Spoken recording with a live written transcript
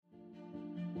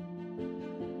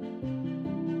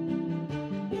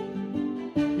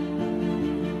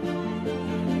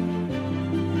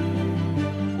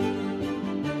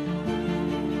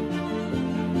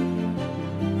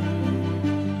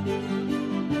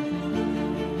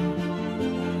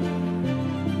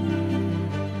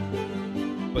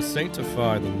But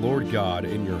sanctify the Lord God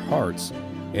in your hearts,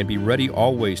 and be ready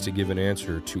always to give an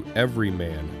answer to every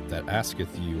man that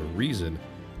asketh you a reason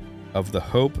of the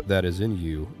hope that is in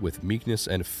you with meekness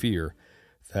and fear.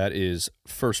 That is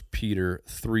 1 Peter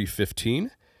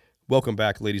 3:15. Welcome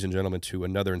back, ladies and gentlemen, to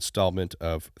another installment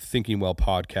of Thinking Well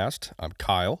podcast. I'm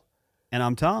Kyle. And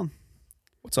I'm Tom.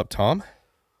 What's up, Tom? What's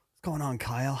going on,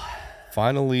 Kyle?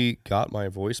 Finally got my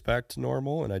voice back to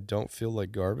normal, and I don't feel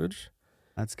like garbage.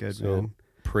 That's good, So, man.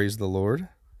 praise the Lord,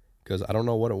 because I don't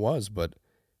know what it was, but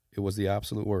it was the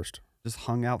absolute worst. Just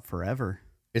hung out forever.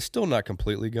 It's still not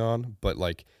completely gone, but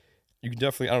like you can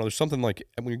definitely, I don't know, there's something like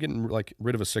when you're getting like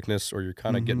rid of a sickness or you're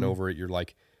kind of getting over it, you're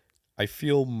like, I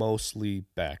feel mostly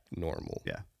back normal.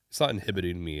 Yeah. It's not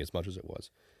inhibiting me as much as it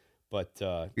was. But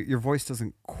Your voice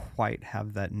doesn't quite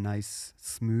have that nice,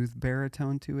 smooth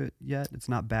baritone to it yet. It's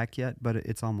not back yet, but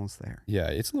it's almost there. yeah,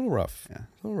 it's a little rough. Yeah.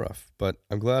 It's a little rough, but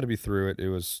I'm glad to be through it. It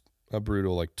was a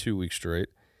brutal like 2 weeks straight.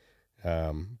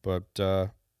 But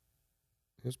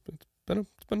it's been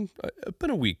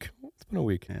a week. It's been a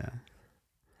week. Yeah.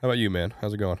 How about you, man?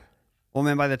 How's it going? Well,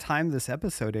 man, by the time this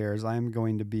episode airs, I'm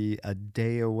going to be a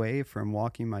day away from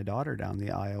walking my daughter down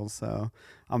the aisle. So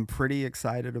I'm pretty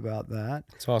excited about that.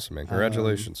 It's awesome, man.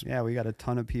 Congratulations. Yeah, we got a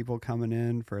ton of people coming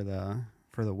in for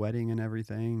the wedding and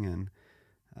everything, and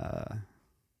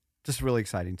just a really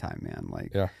exciting time, man.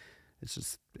 Like, Yeah.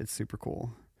 it's super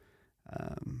cool.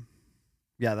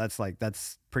 Yeah,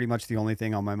 that's pretty much the only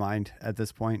thing on my mind at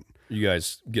this point. You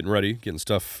guys getting ready, getting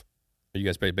stuff? Are you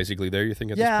guys basically there, you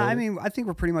think, at this Yeah, point? I mean, I think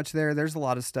we're pretty much there. There's a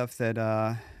lot of stuff that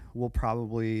we'll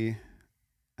probably,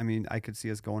 I could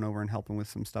see us going over and helping with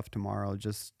some stuff tomorrow.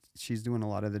 Just she's doing a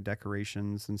lot of the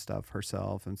decorations and stuff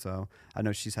herself. And so I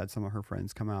know she's had some of her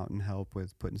friends come out and help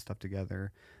with putting stuff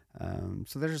together.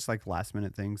 So there's just like last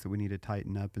minute things that we need to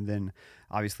tighten up. And then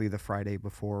obviously the Friday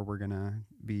before, we're going to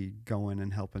be going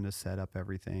and helping to set up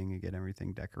everything and get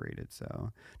everything decorated.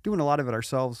 So doing a lot of it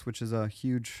ourselves, which is a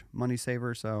huge money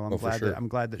saver. So I'm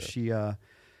glad that she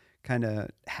kind of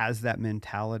has that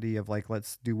mentality of like,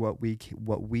 let's do what we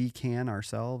can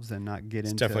ourselves and not get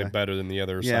into. It's definitely better than the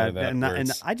other side of that.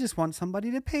 And I just want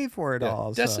somebody to pay for it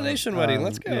all. Destination wedding,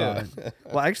 let's go. Yeah.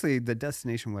 Well, actually, the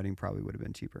destination wedding probably would have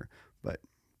been cheaper, but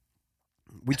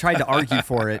we tried to argue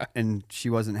for it, and she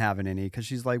wasn't having any because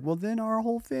she's like, well, then our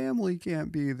whole family can't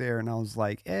be there. And I was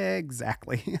like,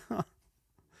 exactly.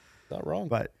 Not wrong.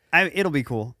 But it'll be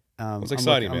cool. It's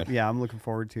exciting, man. I'm looking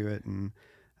forward to it. And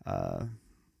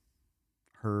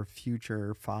her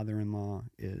future father-in-law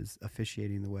is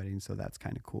officiating the wedding, so that's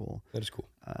kind of cool. That is cool.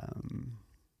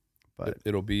 But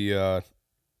it'll be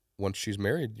once she's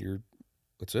married,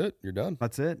 that's it. You're done.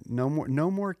 That's it. No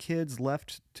more kids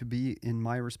left to be in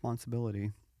my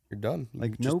responsibility. You're done.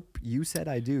 Nope. You said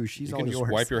I do. She's all yours. You can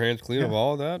just wipe your hands clean of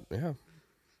all of that. Yeah.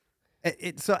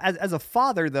 So as a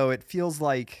father, though, it feels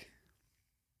like,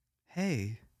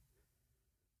 hey,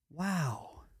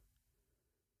 wow,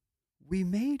 we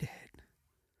made it.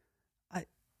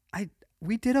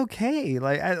 We did okay.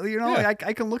 Like,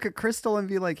 I can look at Crystal and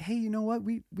be like, hey, you know what?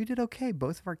 We did okay.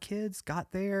 Both of our kids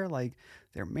got there. Like,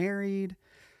 they're married.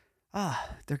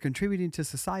 They're contributing to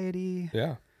society.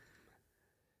 Yeah.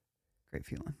 Great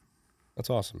feeling. That's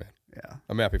awesome, man. Yeah.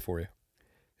 I'm happy for you.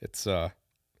 It's a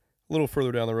little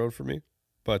further down the road for me,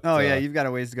 but yeah, you've got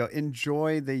a ways to go.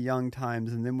 Enjoy the young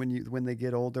times, and then when they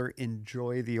get older,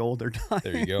 enjoy the older times.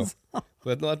 There you go.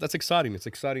 But that's exciting. It's an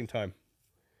exciting time.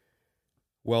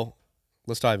 Well,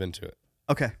 let's dive into it.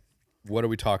 Okay. What are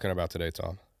we talking about today,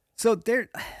 Tom? So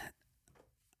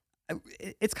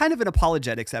it's kind of an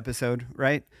apologetics episode,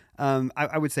 right?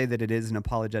 I would say that it is an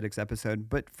apologetics episode,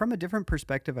 but from a different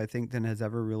perspective, I think, than had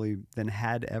ever really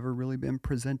been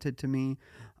presented to me.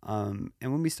 And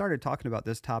when we started talking about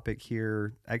this topic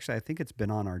here, actually, I think it's been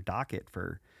on our docket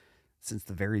since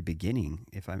the very beginning,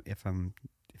 if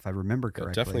I remember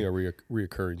correctly. Definitely a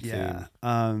reoccurring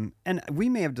theme. And we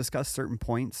may have discussed certain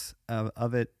points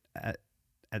of it at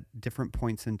different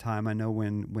points in time. I know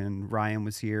when Ryan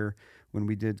was here, when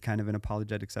we did kind of an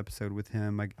apologetics episode with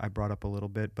him, I brought up a little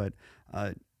bit, but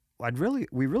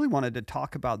we really wanted to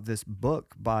talk about this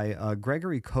book by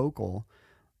Gregory Koukl,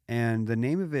 and the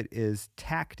name of it is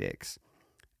Tactics.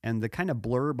 And the kind of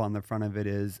blurb on the front of it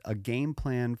is a game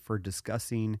plan for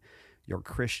discussing your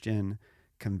Christian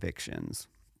convictions.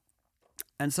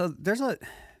 And so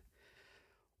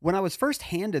when I was first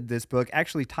handed this book,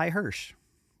 actually Ty Hirsch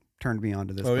turned me on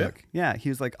to this book. Yeah, he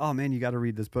was like, oh man, you got to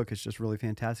read this book. It's just really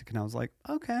fantastic. And I was like,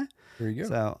 okay. There you go.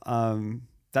 So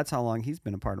that's how long he's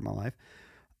been a part of my life.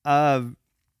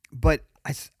 But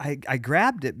I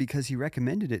grabbed it because he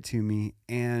recommended it to me,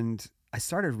 and I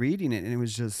started reading it, and it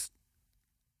was just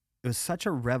was such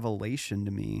a revelation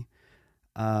to me,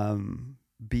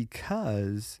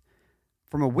 because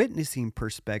from a witnessing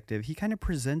perspective, he kind of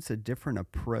presents a different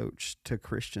approach to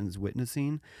Christians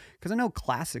witnessing. Because I know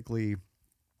classically,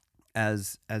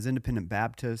 as independent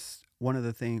Baptists, one of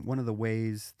the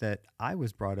ways that I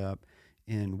was brought up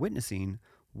in witnessing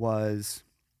was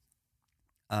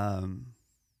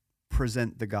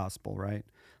present the gospel, right?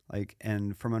 Like,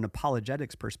 and from an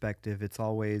apologetics perspective, it's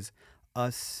always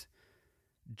us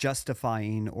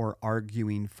justifying or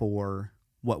arguing for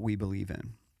what we believe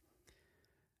in.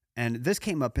 And this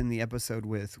came up in the episode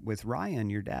with Ryan,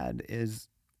 your dad, is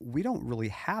we don't really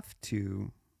have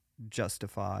to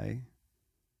justify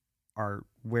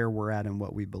where we're at and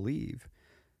what we believe.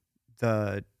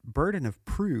 The burden of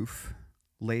proof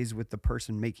lays with the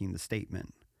person making the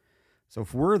statement. So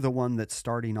if we're the one that's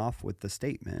starting off with the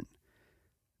statement,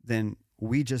 then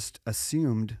we just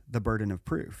assumed the burden of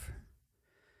proof.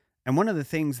 And one of the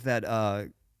things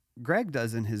that Greg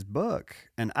does in his book,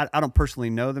 and I don't personally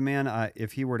know the man.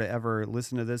 If he were to ever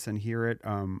listen to this and hear it,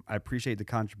 I appreciate the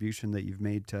contribution that you've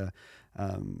made to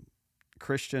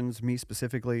Christians, me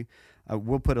specifically.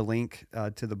 We'll put a link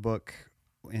to the book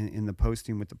in the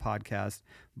posting with the podcast.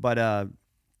 But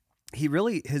he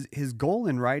really, his goal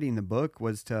in writing the book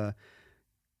was to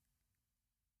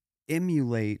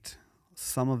emulate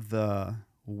some of the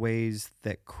ways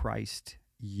that Christ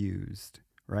used,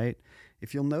 right?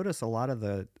 If you'll notice, a lot of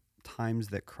the times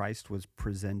that Christ was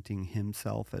presenting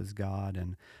himself as God,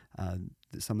 and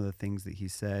some of the things that he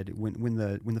said, when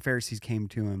the Pharisees came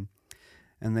to him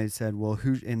and they said, well,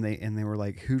 they were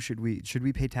like, should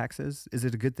we pay taxes? Is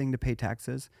it a good thing to pay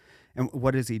taxes? And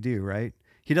what does he do, right?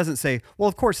 He doesn't say, well,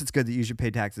 of course it's good that you should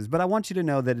pay taxes, but I want you to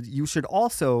know that you should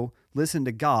also listen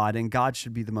to God, and God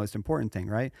should be the most important thing,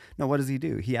 right? No, what does he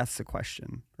do? He asks a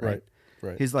question, right?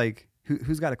 Right. He's like,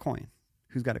 who's got a coin?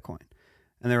 Who's got a coin?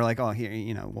 And they were like, oh, here,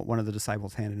 one of the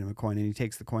disciples handed him a coin, and he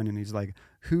takes the coin and he's like,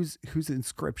 whose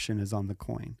inscription is on the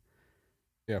coin?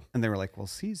 Yeah. And they were like, well,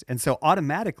 Caesar. And so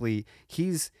automatically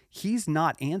he's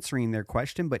not answering their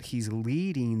question, but he's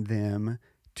leading them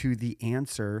to the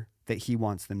answer that he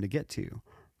wants them to get to,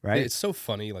 right? It's so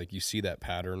funny, like you see that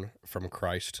pattern from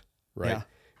Christ, right? Yeah.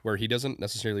 Where he doesn't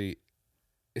necessarily,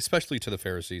 especially to the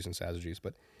Pharisees and Sadducees,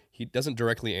 but he doesn't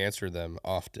directly answer them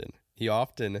often. He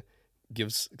often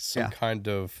gives some kind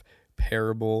of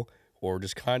parable, or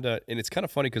just kind of, and it's kind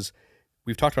of funny because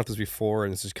we've talked about this before,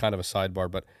 and this is kind of a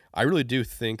sidebar, but I really do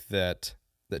think that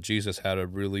Jesus had a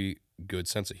really good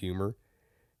sense of humor,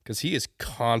 because he is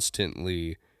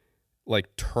constantly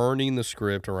like turning the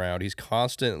script around. He's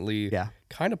constantly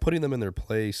kind of putting them in their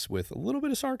place with a little bit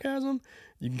of sarcasm.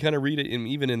 You can kind of read it,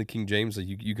 even in the King James,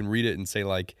 you can read it and say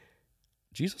like,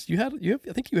 Jesus, I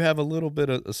think you have a little bit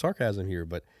of sarcasm here,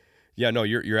 but yeah, no,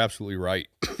 you're absolutely right.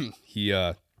 He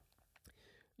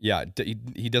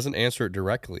doesn't answer it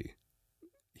directly.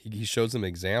 He shows them an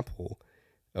example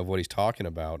of what he's talking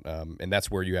about, and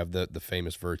that's where you have the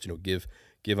famous verse,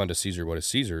 give unto Caesar what is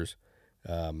Caesar's,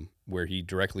 where he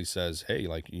directly says, hey,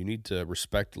 like, you need to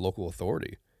respect local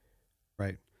authority.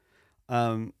 Right.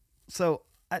 So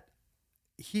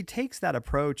he takes that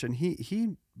approach, and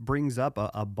he brings up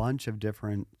a bunch of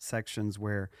different sections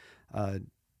where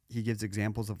he gives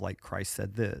examples of like Christ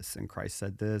said this and Christ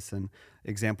said this, and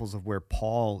examples of where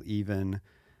Paul even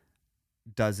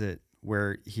does it,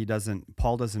 where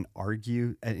Paul doesn't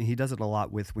argue, and he does it a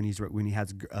lot with when he's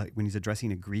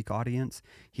addressing a Greek audience.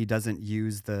 He doesn't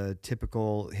use the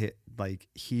typical like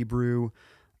Hebrew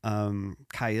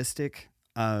chiastic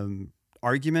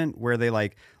argument where they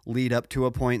like lead up to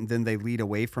a point and then they lead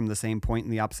away from the same point in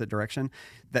the opposite direction.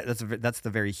 That's the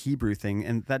very Hebrew thing,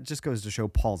 and that just goes to show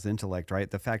Paul's intellect, right?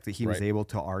 The fact that he was able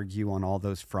to argue on all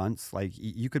those fronts. Like,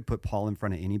 you could put Paul in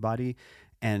front of anybody,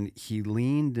 and he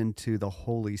leaned into the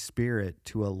Holy Spirit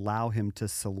to allow him to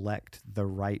select the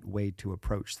right way to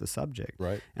approach the subject.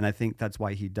 Right. And I think that's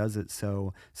why he does it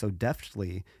so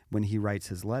deftly when he writes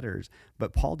his letters.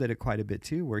 But Paul did it quite a bit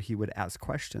too, where he would ask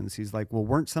questions. He's like, well,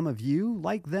 weren't some of you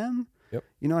like them? Yep.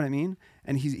 You know what I mean?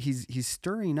 And he's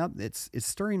stirring up, it's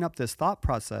stirring up this thought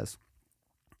process.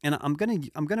 And I'm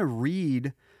gonna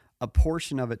read a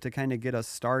portion of it to kind of get us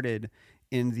started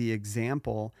in the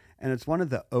example. And it's one of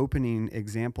the opening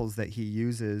examples that he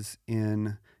uses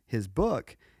in his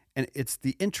book. And it's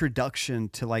the introduction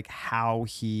to like how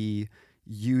he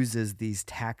uses these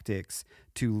tactics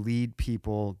to lead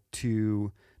people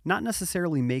to not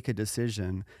necessarily make a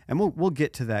decision. And we'll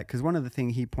get to that, because one of the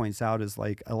things he points out is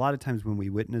like a lot of times when we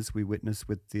witness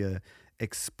with the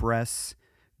express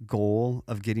goal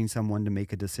of getting someone to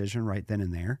make a decision right then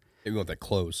and there. You want that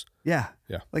close. Yeah.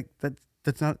 Yeah. Like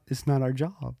it's not our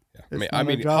job. Yeah. I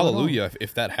mean hallelujah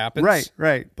if that happens.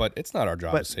 Right. But it's not our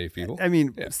job to save people. I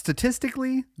mean,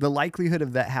 statistically, the likelihood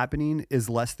of that happening is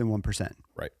less than 1%.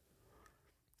 Right.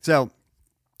 So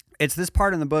it's this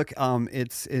part in the book.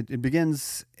 It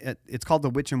begins. It's called The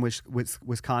Witch in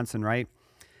Wisconsin, right?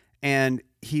 And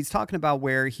he's talking about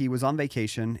where he was on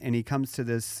vacation, and he comes to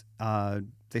this.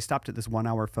 They stopped at this 1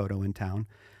 hour photo in town,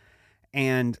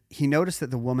 and he noticed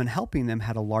that the woman helping them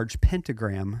had a large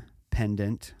pentagram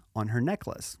pendant on her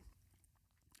necklace.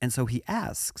 And so he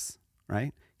asks,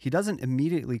 right? He doesn't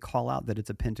immediately call out that it's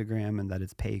a pentagram and that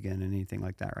it's pagan and anything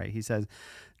like that, right? He says,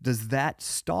 "Does that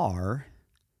star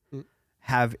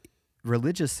have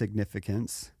religious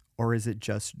significance, or is it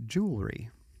just jewelry?"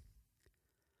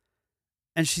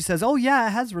 And she says, "Oh yeah,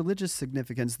 it has religious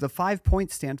significance. The 5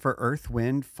 points stand for earth,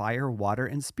 wind, fire, water,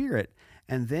 and spirit."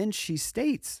 And then she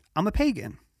states, "I'm a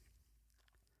pagan."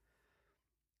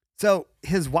 So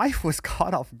his wife was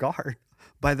caught off guard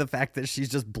by the fact that she's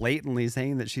just blatantly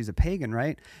saying that she's a pagan,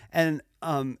 right? And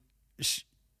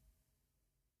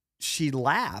she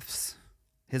laughs.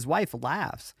 His wife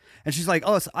laughs. And she's like,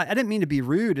 "Oh, I didn't mean to be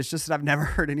rude. It's just that I've never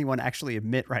heard anyone actually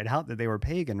admit right out that they were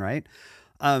pagan," right?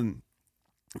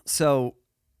 So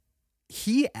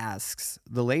he asks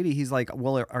the lady, he's like,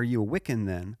 "Well, are you a Wiccan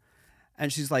then?"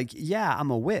 And she's like, "Yeah,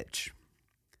 I'm a witch.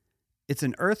 It's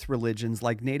an earth religions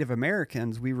like Native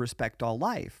Americans. We respect all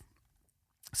life."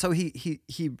 So he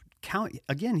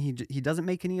doesn't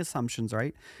make any assumptions,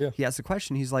 right? Yeah. He asks a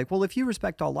question. He's like, "Well, if you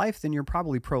respect all life, then you're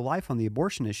probably pro-life on the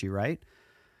abortion issue, right?"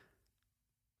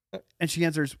 And she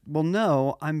answers, "Well,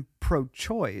 no, I'm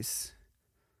pro-choice."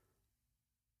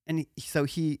 And so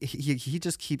he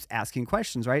just keeps asking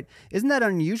questions, right? Isn't that an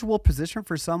unusual position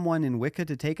for someone in Wicca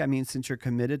to take? I mean, since you're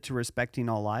committed to respecting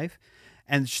all life.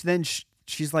 And then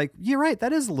she's like, "You're right.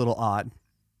 That is a little odd."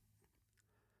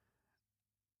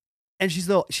 And she's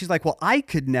like, "Well, I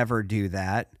could never do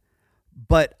that,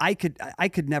 but I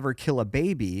could never kill a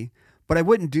baby, but I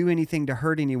wouldn't do anything to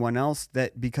hurt anyone else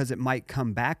because it might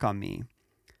come back on me."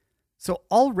 So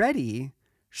already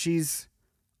she's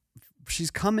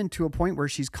coming to a point where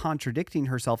she's contradicting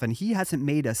herself, and he hasn't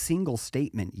made a single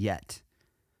statement yet.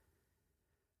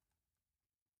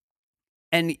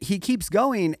 And he keeps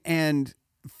going, and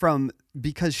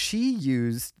because she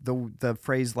used the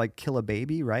phrase like "kill a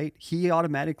baby," right? He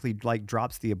automatically like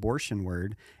drops the abortion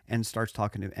word and starts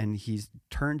talking and he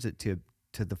turns it to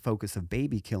the focus of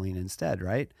baby killing instead,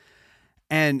 right?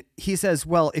 And he says,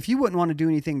 "Well, if you wouldn't want to do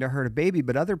anything to hurt a baby,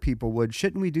 but other people would,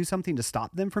 shouldn't we do something to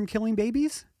stop them from killing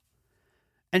babies?"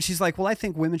 And she's like, "Well, I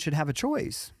think women should have a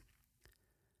choice."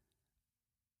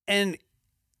 And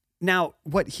now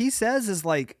what he says is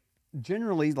like,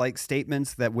 generally like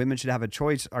statements that women should have a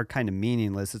choice are kind of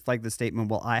meaningless. It's like the statement,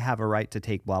 "Well, I have a right to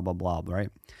take blah, blah, blah," right?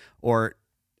 Or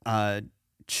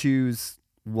choose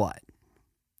what?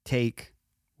 Take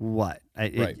what?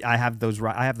 Right. I have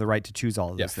I have the right to choose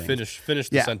all of those things. Finish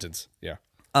the sentence. Yeah.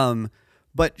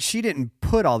 But she didn't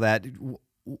put all that.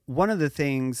 One of the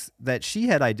things that she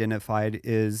had identified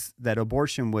is that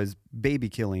abortion was baby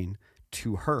killing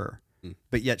to her.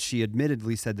 But yet she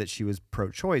admittedly said that she was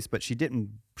pro-choice, but she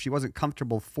wasn't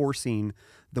comfortable forcing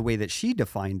the way that she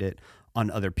defined it on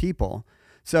other people.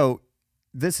 So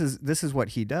this is what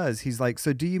he does. He's like,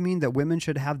 "So do you mean that women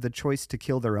should have the choice to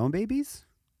kill their own babies?"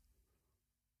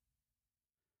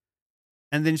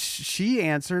 And then she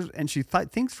answers, and she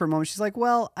thinks for a moment. She's like,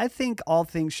 "Well, I think all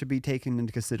things should be taken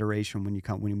into consideration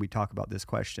when we talk about this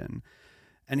question."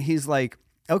 And he's like,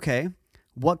 "Okay,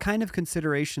 what kind of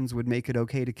considerations would make it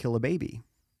okay to kill a baby?"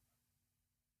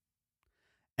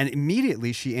 And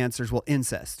immediately she answers, "Well,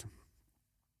 incest."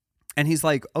 And he's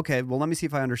like, "Okay, well, let me see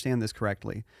if I understand this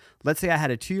correctly. Let's say I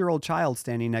had a 2-year-old child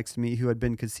standing next to me who had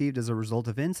been conceived as a result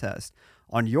of incest.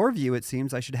 On your view, it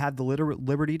seems I should have the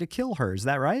liberty to kill her. Is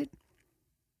that right?"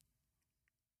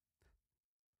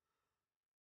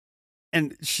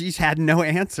 And she had no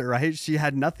answer, right? She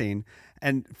had nothing.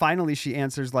 And finally she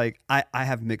answers like, I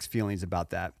have mixed feelings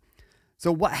about that."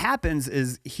 So what happens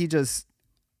is he just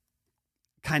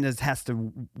kind of has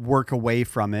to work away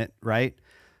from it, right?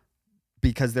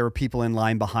 Because there were people in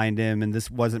line behind him, and this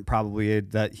wasn't probably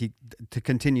to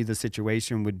continue the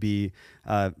situation would be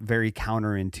very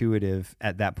counterintuitive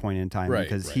at that point in time,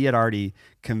 because he had already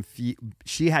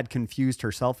she had confused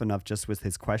herself enough just with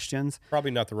his questions. Probably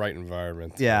not the right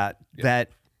environment. Yeah. That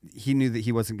he knew that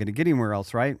he wasn't going to get anywhere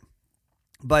else, right?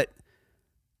 But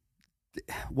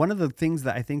one of the things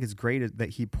that I think is great that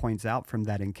he points out from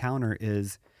that encounter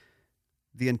is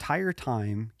the entire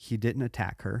time he didn't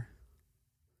attack her.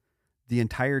 The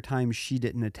entire time she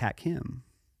didn't attack him.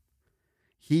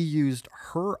 He used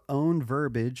her own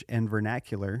verbiage and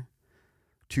vernacular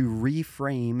to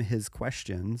reframe his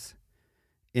questions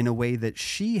in a way that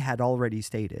she had already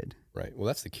stated. Right. Well,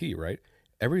 that's the key, right?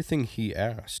 Everything he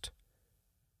asked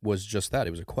was just that.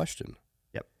 It was a question.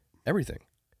 Yep. Everything.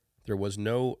 There was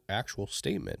no actual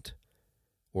statement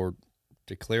or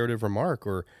declarative remark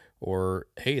or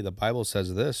hey, the Bible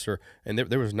says this, and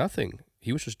there was nothing.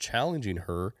 He was just challenging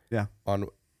her on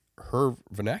her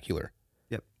vernacular.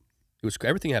 Yep. It was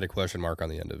everything had a question mark on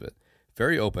the end of it.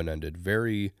 Very open-ended,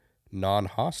 very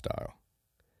non-hostile.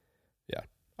 Yeah.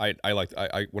 I liked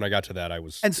when I got to that I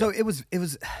was And so it was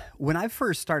when I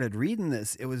first started reading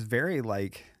this, it was very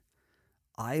like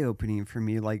eye-opening for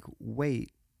me, like,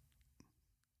 wait,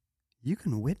 you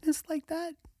can witness like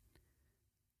that?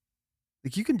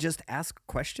 Like you can just ask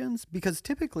questions? Because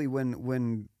typically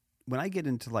when I get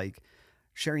into like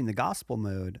sharing the gospel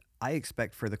mode, I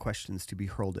expect for the questions to be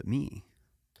hurled at me.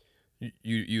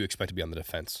 You expect to be on the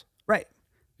defense. Right.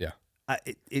 Yeah.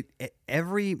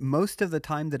 Most of the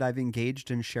time that I've engaged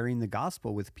in sharing the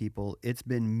gospel with people, it's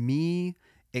been me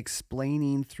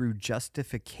explaining through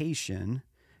justification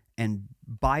and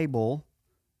Bible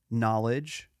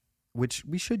knowledge, which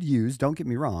we should use, don't get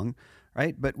me wrong,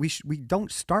 right? But we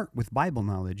don't start with Bible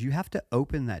knowledge. You have to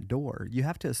open that door. You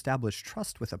have to establish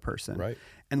trust with a person. Right.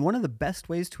 And one of the best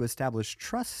ways to establish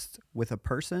trust with a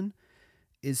person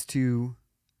is to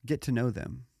get to know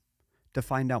them, to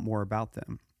find out more about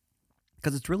them.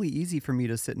 Because it's really easy for me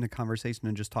to sit in a conversation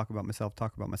and just talk about myself.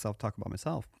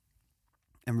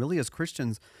 And really, as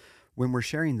Christians, when we're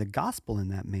sharing the gospel in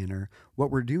that manner,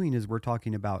 what we're doing is we're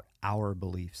talking about our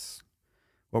beliefs.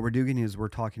 What we're doing is we're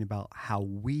talking about how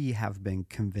we have been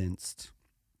convinced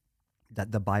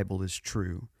that the Bible is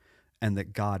true and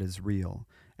that God is real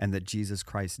and that Jesus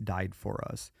Christ died for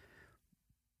us.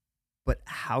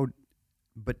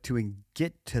 But to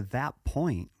get to that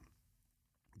point,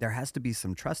 there has to be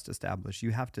some trust established.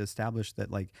 You have to establish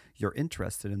that like you're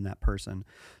interested in that person.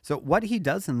 So what he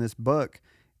does in this book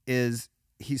is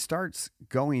he starts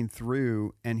going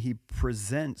through and he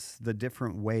presents the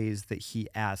different ways that he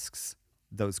asks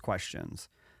those questions.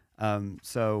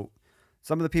 So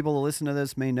some of the people who listen to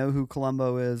this may know who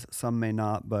Columbo is, some may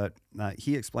not, but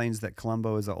he explains that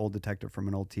Columbo is an old detective from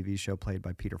an old TV show played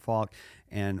by Peter Falk.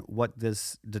 And what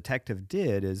this detective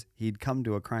did is he'd come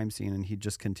to a crime scene and he'd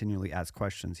just continually ask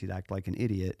questions. He'd act like an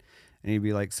idiot. And he'd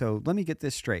be like, so let me get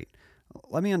this straight.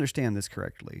 Let me understand this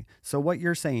correctly. So what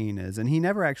you're saying is, and he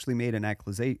never actually made an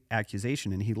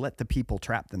accusation, and he let the people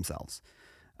trap themselves.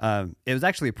 It was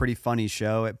actually a pretty funny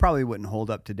show. It probably wouldn't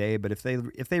hold up today, but if they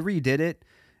redid it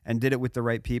and did it with the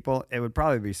right people, it would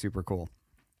probably be super cool.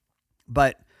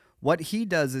 But what he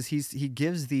does is he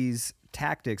gives these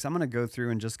tactics. I'm going to go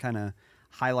through and just kind of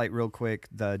highlight real quick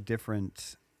the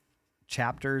different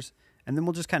chapters, and then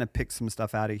we'll just kind of pick some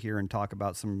stuff out of here and talk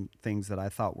about some things that I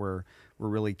thought were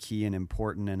really key and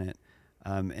important in it.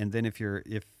 And then if you're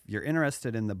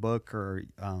interested in the book or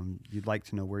you'd like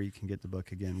to know where you can get the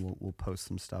book, again, we'll post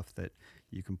some stuff that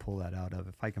you can pull that out of.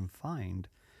 If I can find,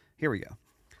 here we go.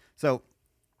 So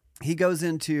he goes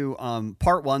into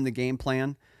part one, the game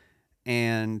plan,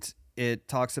 and it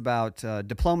talks about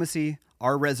diplomacy,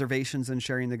 our reservations in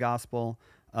sharing the gospel.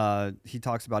 He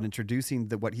talks about introducing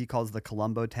what he calls the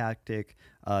Columbo tactic,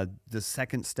 the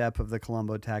second step of the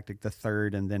Columbo tactic, the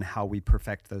third, and then how we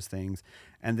perfect those things.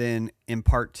 And then in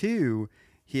part two,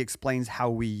 he explains how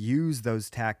we use those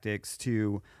tactics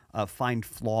to find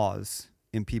flaws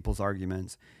in people's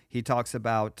arguments. He talks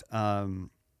about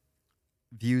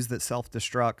views that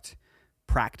self-destruct,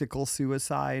 practical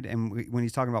suicide. And when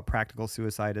he's talking about practical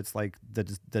suicide, it's like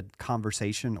the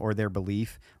conversation or their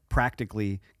belief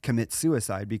practically commits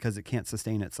suicide because it can't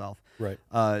sustain itself. Right.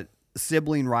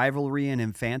 Sibling rivalry and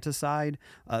infanticide.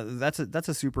 That's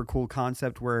a super cool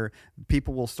concept where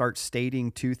people will start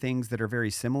stating two things that are very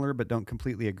similar but don't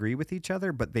completely agree with each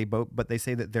other, but they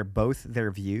say that they're both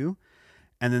their view.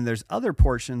 And then there's other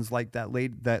portions like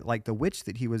like the witch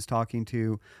that he was talking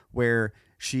to, where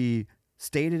she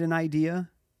stated an idea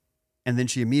and then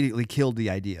she immediately killed the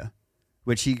idea,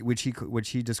 which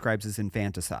he describes as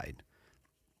infanticide.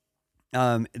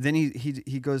 Then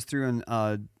he goes through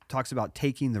and talks about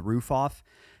taking the roof off,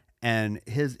 and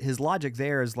his logic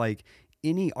there is like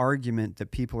any argument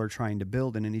that people are trying to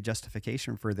build and any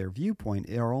justification for their viewpoint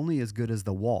are only as good as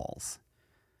the walls,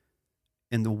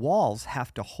 and the walls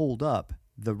have to hold up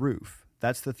the roof.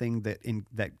 That's the thing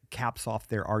that caps off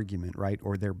their argument, right,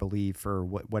 or their belief, or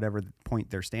whatever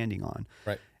point they're standing on.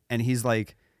 Right. And he's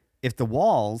like, if the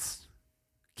walls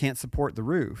can't support the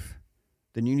roof,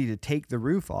 then you need to take the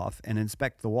roof off and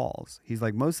inspect the walls. He's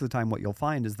like, most of the time what you'll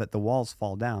find is that the walls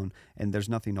fall down and there's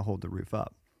nothing to hold the roof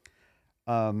up.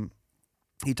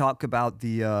 he talked about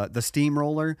the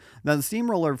steamroller. Now, the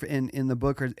steamroller in the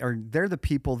book are they're the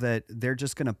people that they're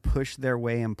just going to push their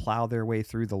way and plow their way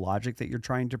through the logic that you're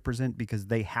trying to present because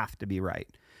they have to be right.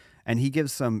 And he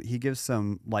gives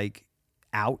some like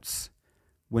outs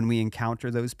when we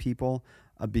encounter those people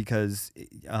because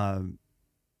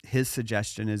his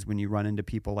suggestion is when you run into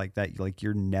people like that,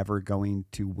 you're never going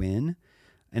to win.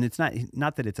 And it's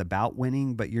not that it's about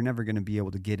winning, but you're never going to be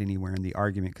able to get anywhere in the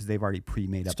argument because they've already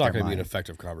pre-made up their mind. It's not going to be an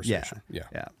effective conversation.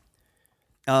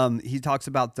 Yeah. He talks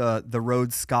about the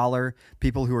Rhodes Scholar,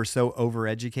 people who are so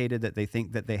overeducated that they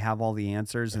think that they have all the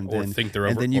answers, and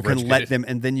then you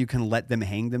can let them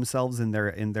hang themselves in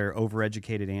their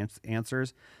overeducated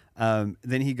answers.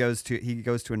 Then he goes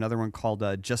to another one called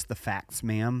Just the Facts,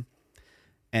 Ma'am.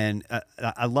 And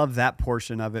I love that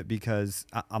portion of it because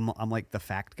I'm like the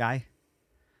fact guy.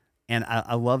 And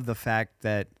I love the fact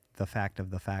of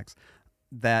the facts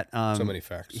that so many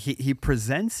facts. He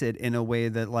presents it in a way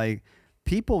that like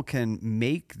people can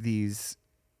make these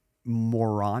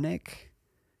moronic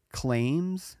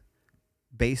claims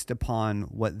based upon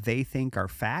what they think are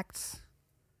facts,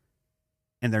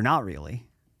 and they're not really.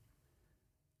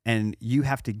 And you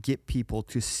have to get people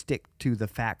to stick to the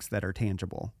facts that are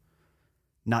tangible,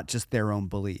 not just their own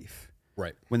belief.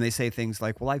 Right. When they say things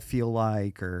like, well, I feel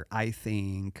like, or I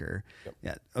think, or,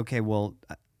 yeah, okay, well,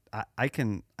 I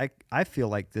feel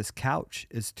like this couch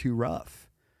is too rough,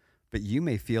 but you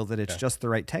may feel that it's just the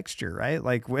right texture, right?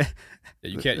 Like,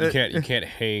 you can't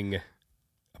hang a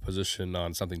position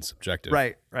on something subjective.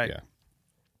 Right. Yeah.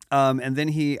 And then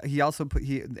he also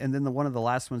one of the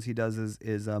last ones he does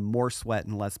is more sweat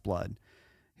and less blood.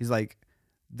 He's like,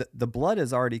 the blood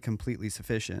is already completely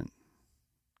sufficient.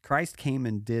 Christ came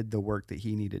and did the work that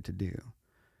he needed to do.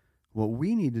 What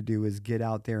we need to do is get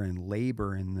out there and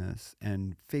labor in this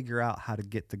and figure out how to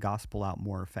get the gospel out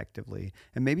more effectively.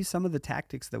 And maybe some of the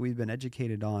tactics that we've been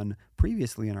educated on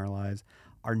previously in our lives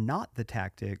are not the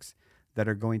tactics that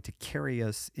are going to carry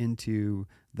us into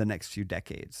the next few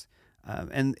decades.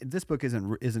 And this book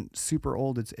isn't super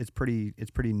old. It's pretty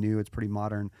new. It's pretty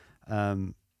modern.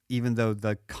 Even though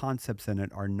the concepts in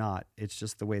it are not, it's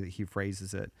just the way that he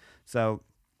phrases it. So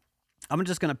I'm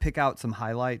just going to pick out some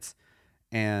highlights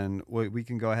and we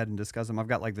can go ahead and discuss them. I've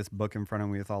got like this book in front of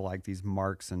me with all like these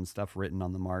marks and stuff written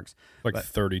on the marks.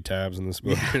 30 tabs in this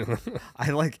book. Yeah,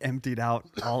 I like emptied out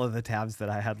all of the tabs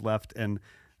that I had left, and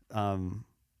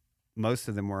most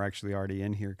of them were actually already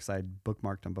in here because I had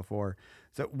bookmarked them before.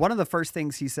 So one of the first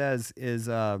things he says is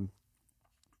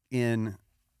in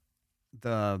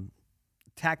the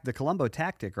Columbo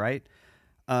tactic, right?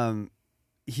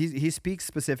 He speaks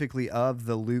specifically of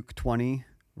the Luke 20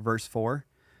 verse 4,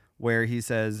 where he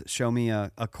says, "Show me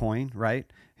a coin,"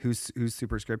 right? Whose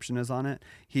superscription is on it.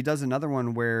 He does another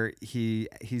one where he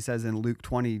says in Luke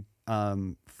 20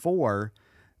 4,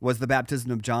 was the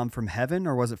baptism of John from heaven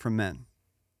or was it from men?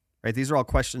 Right? These are all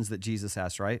questions that Jesus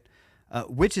asked, right?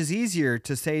 Which is easier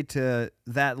to say to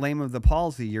that lame of the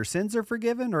palsy, your sins are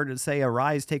forgiven, or to say,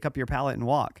 arise, take up your pallet and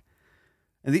walk?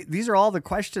 And these are all the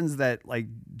questions that like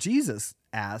Jesus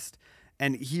asked,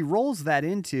 and he rolls that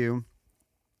into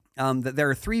that there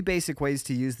are three basic ways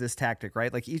to use this tactic,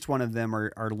 right? Like each one of them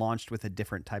are launched with a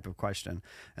different type of question.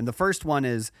 And the first one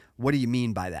is, what do you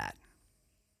mean by that?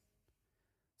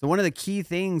 So one of the key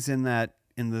things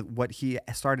what he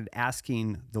started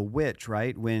asking the witch,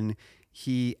 right? When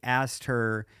he asked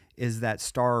her, is that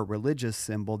star a religious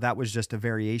symbol? That was just a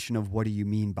variation of, what do you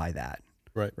mean by that?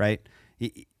 Right. Right.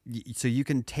 So you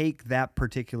can take that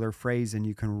particular phrase and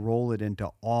you can roll it into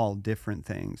all different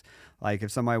things. Like if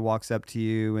somebody walks up to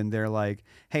you and they're like,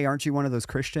 hey, aren't you one of those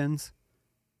Christians?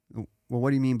 Well,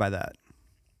 what do you mean by that?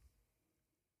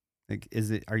 Like,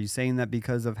 are you saying that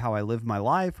because of how I live my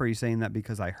life? Or are you saying that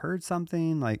because I heard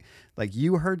something? Like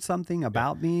you heard something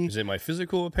about me? Is it my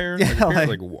physical appearance? Yeah,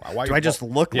 why do I just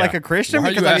look like a Christian? Why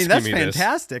because I mean, that's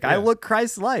fantastic. I look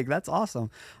Christ-like. That's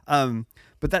awesome.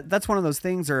 But that's one of those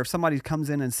things, or if somebody comes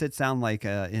in and sits down like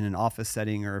in an office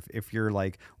setting, or if you're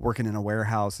like working in a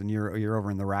warehouse and you're over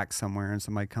in the rack somewhere and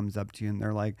somebody comes up to you and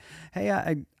they're like, hey,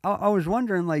 I was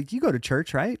wondering, like, you go to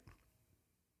church, right?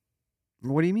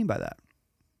 What do you mean by that?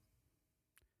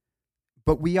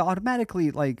 But we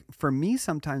automatically, like, for me,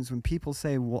 sometimes when people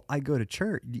say, well, I go to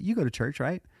church, you go to church,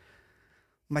 right?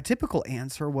 My typical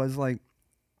answer was like,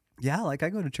 yeah, like I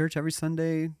go to church every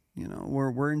Sunday, you know,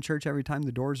 we're in church every time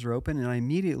the doors are open. And I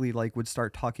immediately like would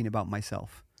start talking about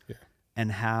myself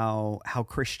and how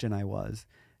Christian I was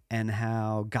and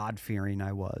how God-fearing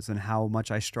I was and how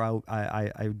much I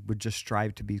would just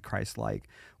strive to be Christ-like,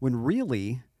 when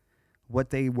really what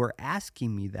they were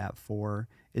asking me that for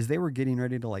is they were getting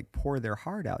ready to like pour their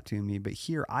heart out to me. But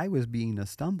here I was being a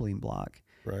stumbling block,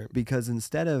 Right. because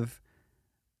instead of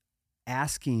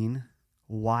asking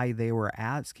why they were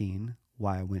asking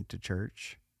why I went to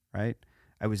church, right,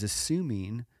 I was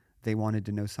assuming they wanted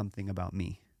to know something about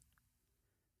me.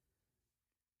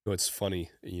 It's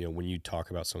funny, when you talk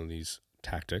about some of these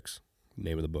tactics,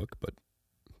 name of the book, but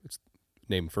it's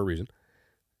named for a reason.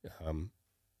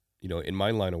 In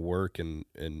my line of work and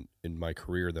in my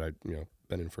career that I,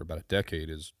 been in for about a decade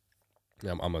is,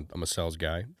 I'm a sales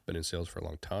guy, been in sales for a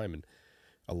long time. And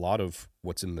a lot of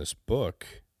what's in this book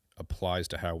applies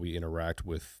to how we interact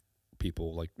with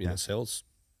people like in a sales,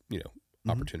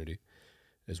 opportunity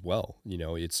as well.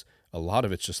 It's a lot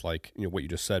of it's just like, what you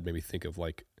just said made me think of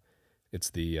like, it's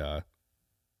the,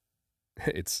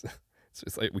 it's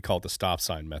like, we call it the stop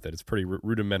sign method. It's a pretty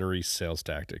rudimentary sales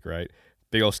tactic, right?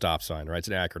 Big old stop sign, right? It's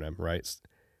an acronym, right?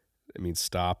 It means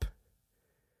stop.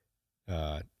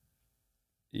 It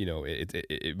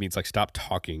means like stop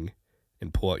talking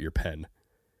and pull out your pen,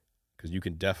 because you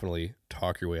can definitely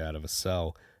talk your way out of a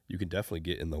sell. You can definitely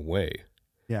get in the way.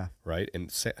 Yeah. Right.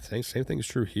 And same thing is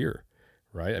true here,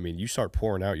 right? I mean, you start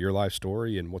pouring out your life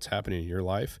story and what's happening in your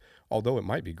life, although it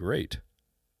might be great.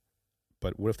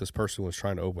 But what if this person was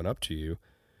trying to open up to you,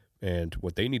 and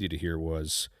what they needed to hear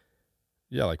was,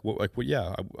 yeah, like what,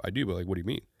 yeah, I do, but like, what do you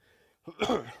mean?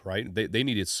 Right? They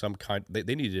needed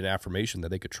they needed an affirmation that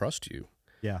they could trust you.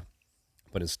 Yeah.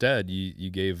 But instead, you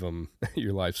gave them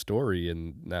your life story,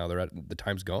 and now the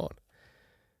time's gone.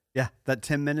 Yeah, that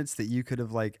 10 minutes that you could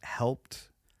have like helped,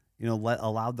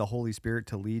 allowed the Holy Spirit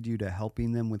to lead you to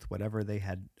helping them with whatever they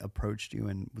had approached you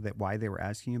and why they were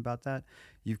asking you about that.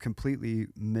 You've completely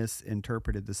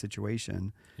misinterpreted the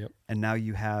situation. Yep. And now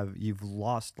you've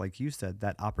lost, like you said,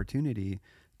 that opportunity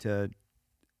to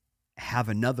have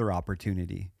another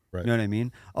opportunity. Right. You know what I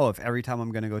mean? Oh, if every time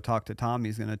I'm going to go talk to Tom,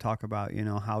 he's going to talk about,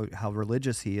 how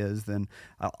religious he is, then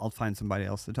I'll find somebody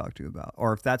else to talk to about.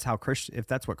 Or if that's if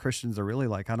that's what Christians are really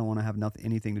like, I don't want to have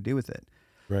anything to do with it.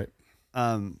 Right.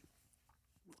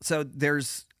 So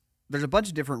there's a bunch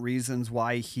of different reasons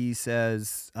why he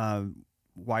says,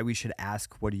 why we should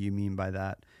ask, what do you mean by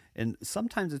that? And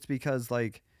sometimes it's because,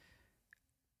 like,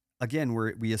 again,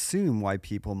 we assume why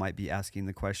people might be asking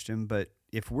the question, but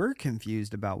if we're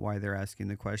confused about why they're asking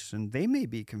the question, they may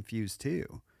be confused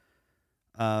too.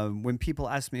 When people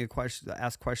ask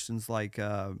questions like,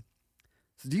 so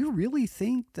do you really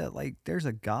think that like there's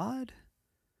a God?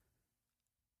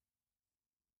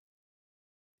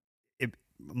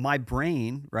 My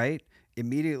brain, right,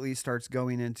 immediately starts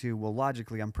going into, well,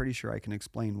 logically, I'm pretty sure I can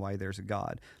explain why there's a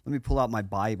God. Let me pull out my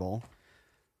Bible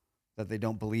that they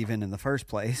don't believe in the first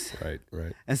place.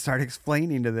 Right. And start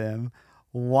explaining to them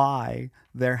why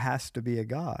there has to be a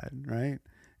God, right?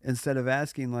 Instead of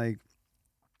asking, like,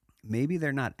 maybe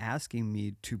they're not asking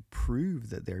me to prove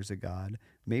that there's a God.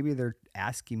 Maybe they're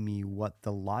asking me what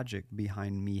the logic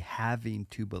behind me having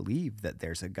to believe that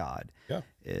there's a God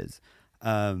is.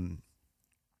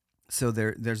 So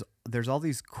there's all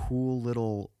these cool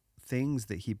little things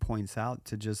that he points out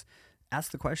to just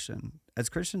ask the question. As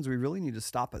Christians, we really need to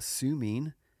stop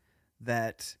assuming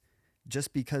that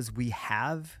just because we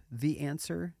have the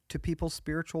answer to people's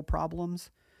spiritual problems,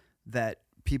 that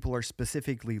people are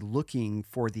specifically looking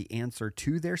for the answer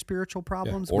to their spiritual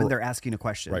problems when they're asking a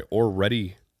question. Right. Or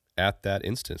ready at that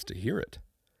instance to hear it.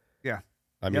 Yeah.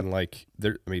 I mean,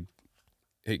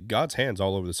 hey, God's hand's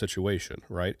all over the situation,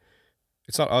 right?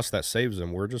 It's not us that saves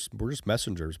them. We're just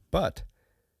messengers, but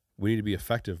we need to be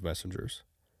effective messengers.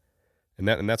 And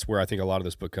that's where I think a lot of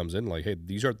this book comes in. Like, hey,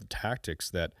 these are the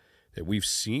tactics that we've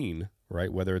seen,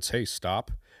 right? Whether it's, hey,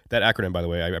 stop. That acronym, by the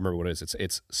way, I remember what it is.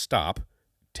 It's stop,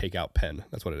 take out pen.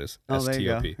 That's what it is. Oh, there you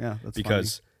go. STOP. Yeah, that's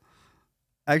because funny.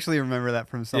 I actually remember that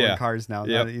from selling cars now.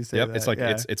 Now that you say that. It's like,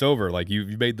 it's over. Like,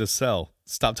 you made this sell.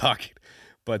 Stop talking.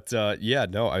 But a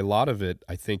lot of it,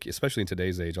 I think, especially in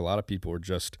today's age, a lot of people are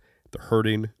just, they're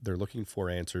hurting. They're looking for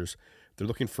answers. They're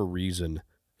looking for reason.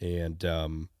 And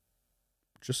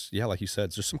like you said,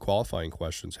 it's just some qualifying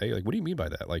questions. Hey, like, what do you mean by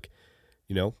that? Like,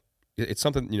 it's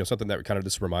something, something that kind of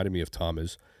just reminded me of Tom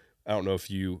is, I don't know if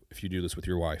you do this with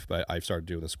your wife, but I've started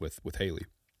doing this with Haley,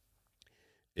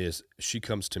 is she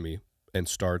comes to me and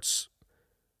starts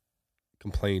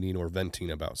complaining or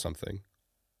venting about something.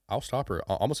 I'll stop her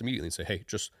almost immediately and say, hey,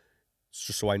 just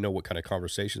so I know what kind of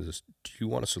conversation is this. Do you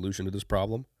want a solution to this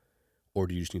problem, or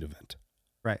do you just need a vent?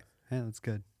 Right. Yeah, that's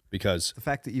good. Because the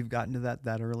fact that you've gotten to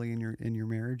that early in your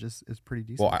marriage is pretty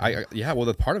decent. Well,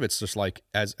 the part of it's just like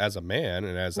as a man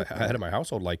and as a head of my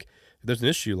household, like if there's an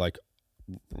issue, like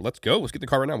let's go. Let's get in the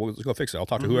car right now. Let's go fix it. I'll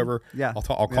talk to whoever. Yeah.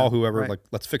 I'll call whoever. Right. Like,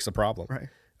 let's fix the problem. Right.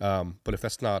 But if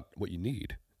that's not what you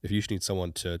need, if you just need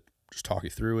someone to just talk you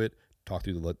through it, talk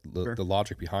through the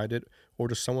logic behind it, or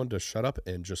just someone to shut up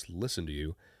and just listen to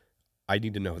you, I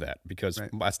need to know that, because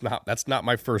that's not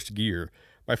my first gear.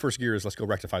 My first gear is let's go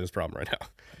rectify this problem right now.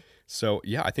 So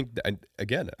yeah, I think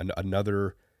again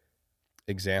another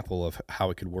example of how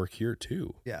it could work here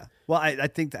too. Yeah. Well, I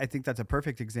think that's a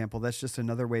perfect example. That's just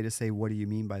another way to say, what do you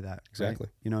mean by that? Exactly.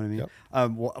 Right? You know what I mean? Yep.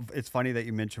 Well, it's funny that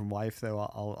you mentioned wife, though.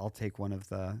 I'll take one of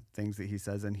the things that he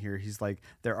says in here. He's like,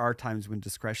 there are times when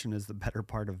discretion is the better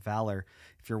part of valor.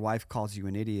 If your wife calls you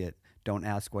an idiot, don't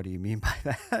ask, what do you mean by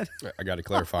that? I got to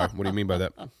clarify. What do you mean by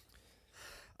that?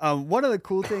 One of the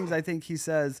cool things I think he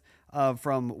says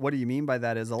from what do you mean by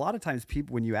that is a lot of times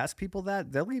people, when you ask people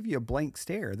that, they'll leave you a blank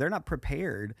stare. They're not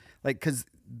prepared. Like, because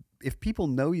if people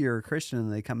know you're a Christian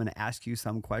and they come and ask you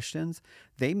some questions,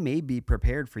 they may be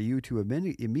prepared for you to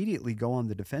immediately go on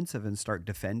the defensive and start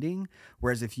defending.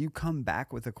 Whereas if you come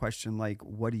back with a question like,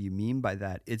 what do you mean by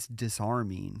that? It's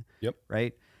disarming. Yep.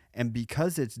 Right. And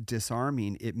because it's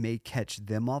disarming, it may catch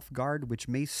them off guard, which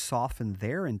may soften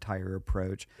their entire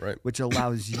approach, right, which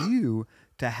allows you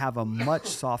to have a much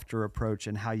softer approach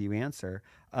in how you answer.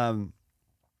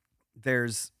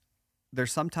 There's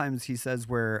sometimes, he says,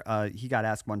 where he got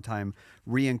asked one time,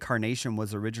 reincarnation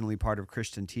was originally part of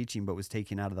Christian teaching, but was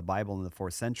taken out of the Bible in the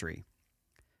 4th century.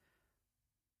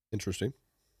 Interesting.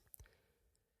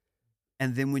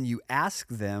 And then when you ask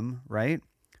them, right,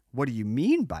 what do you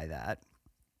mean by that?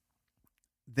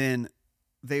 Then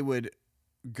they would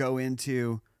go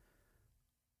into,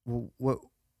 well,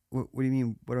 what do you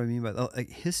mean? What do I mean by that? Like,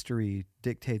 history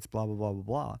dictates blah, blah, blah, blah,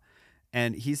 blah.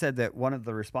 And he said that one of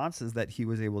the responses that he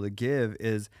was able to give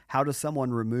is, how does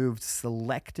someone remove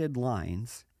selected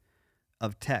lines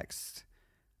of text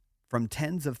from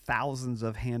tens of thousands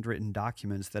of handwritten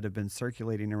documents that have been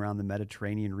circulating around the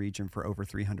Mediterranean region for over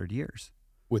 300 years?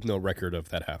 With no record of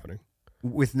that happening.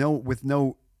 With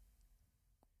no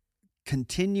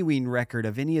continuing record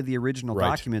of any of the original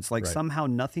documents, like somehow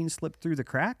nothing slipped through the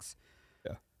cracks.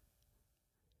 Yeah.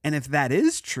 And if that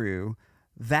is true,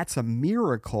 that's a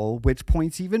miracle, which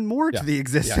points even more to the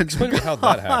existence of God. How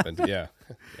that happened. Yeah.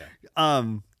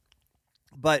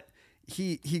 But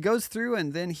he goes through,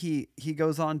 and then he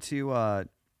goes on to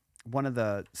one of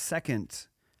the second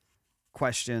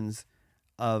questions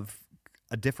of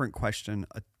a different question,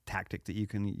 a tactic that you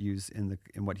can use in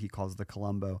what he calls the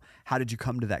Columbo. How did you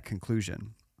come to that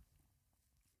conclusion?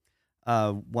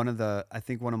 I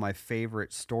think one of my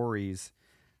favorite stories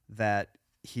that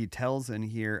he tells in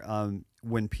here,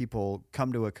 when people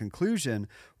come to a conclusion,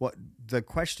 what the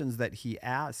questions that he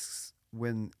asks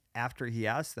after he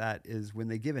asks that is, when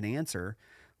they give an answer,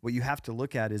 what you have to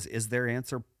look at is their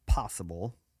answer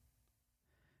possible?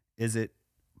 Is it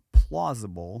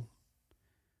plausible?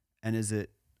 And is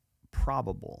it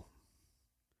probable?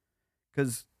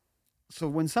 So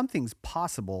when something's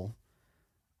possible,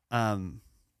 that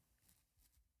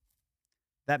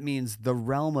means the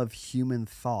realm of human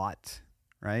thought,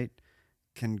 right,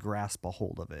 can grasp a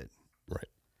hold of it. Right.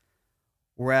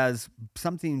 Whereas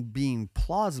something being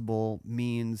plausible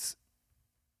means,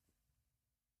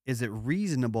 is it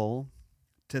reasonable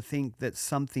to think that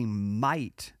something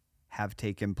might have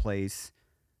taken place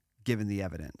given the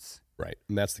evidence? Right.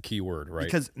 And that's the key word, right?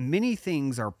 Because many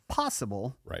things are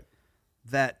possible, right,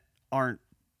 that aren't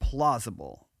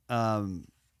plausible. And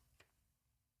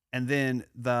then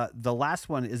the last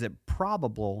one, is it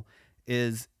probable?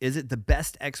 Is it the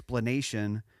best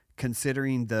explanation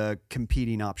considering the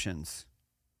competing options?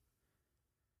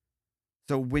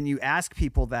 So when you ask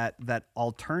people that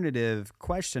alternative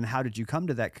question, how did you come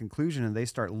to that conclusion? And they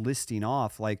start listing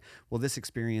off like, well, this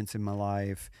experience in my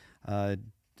life, I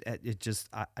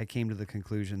came to the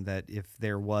conclusion that if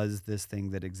there was this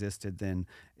thing that existed, then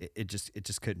it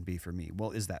just couldn't be for me.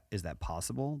 Well, is that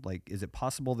possible? Like, is it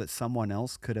possible that someone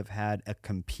else could have had a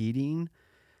competing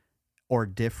or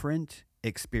different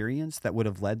experience that would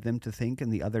have led them to think in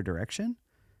the other direction?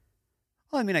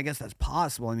 Well, I mean, I guess that's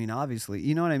possible. I mean, obviously,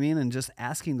 you know what I mean? And just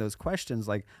asking those questions,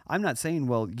 like, I'm not saying,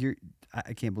 well,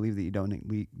 I can't believe that you don't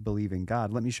believe in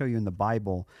God. Let me show you in the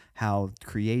Bible how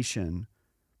creation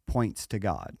points to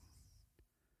God.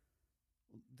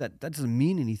 That doesn't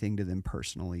mean anything to them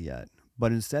personally yet.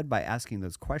 But instead, by asking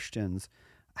those questions,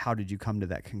 how did you come to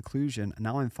that conclusion?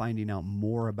 Now I'm finding out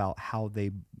more about how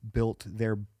they built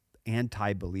their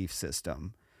anti-belief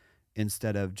system,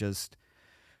 instead of just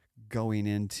going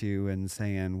into and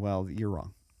saying, well, you're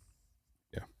wrong.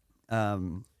 Yeah.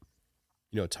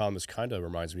 Tom, this kind of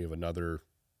reminds me of another,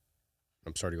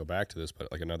 I'm sorry to go back to this,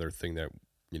 but like another thing that,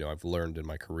 I've learned in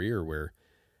my career where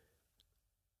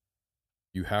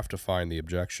you have to find the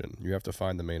objection. You have to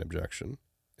find the main objection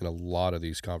in a lot of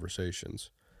these conversations.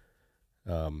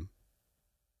 The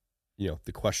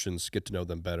questions, get to know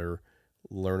them better,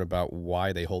 learn about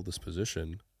why they hold this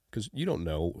position, because you don't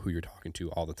know who you're talking to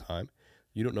all the time.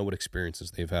 You don't know what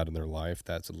experiences they've had in their life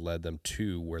that's led them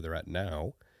to where they're at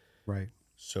now. Right.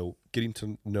 So getting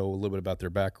to know a little bit about their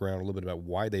background, a little bit about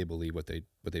why they believe what they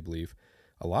believe,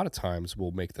 a lot of times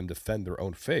will make them defend their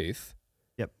own faith.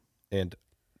 Yep. And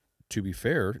to be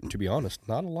fair, and to be honest,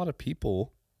 not a lot of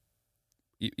people,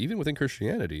 even within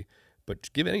Christianity,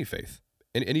 but give any faith,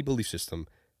 any belief system,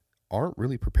 aren't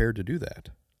really prepared to do that.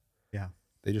 Yeah.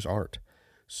 They just aren't.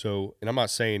 So, and I'm not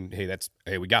saying,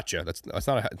 hey, we gotcha. That's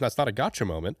not a gotcha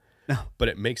moment. No. But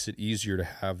it makes it easier to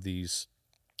have these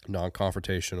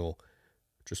non-confrontational,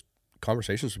 just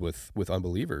conversations with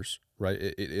unbelievers, right?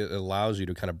 It allows you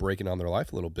to kind of break in on their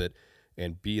life a little bit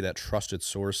and be that trusted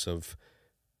source of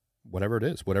whatever it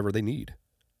is, whatever they need,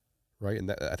 right? And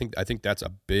I think that's a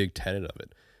big tenet of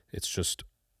it. It's just,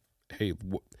 hey,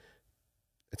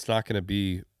 it's not going to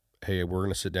be, hey, we're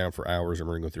going to sit down for hours and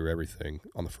we're going to go through everything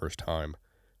on the first time,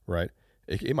 right?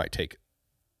 It might take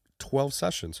 12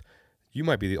 sessions. You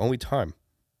might be the only time.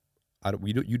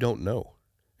 You don't know.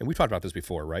 And we talked about this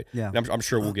before, right? Yeah. And I'm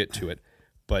sure we'll get to it.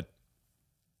 But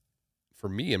for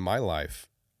me in my life,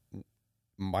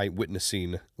 my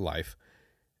witnessing life,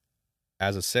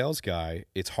 as a sales guy,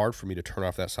 it's hard for me to turn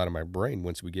off that side of my brain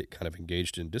once we get kind of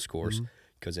engaged in discourse.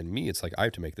 Because in me, it's like I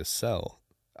have to make this sell.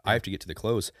 I have to get to the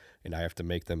close, and I have to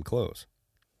make them close.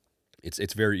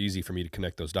 It's very easy for me to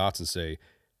connect those dots and say,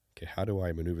 okay, how do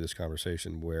I maneuver this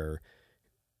conversation where,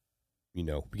 we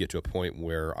get to a point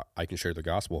where I can share the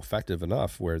gospel effective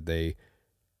enough where they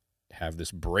have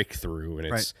this breakthrough, and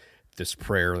it's this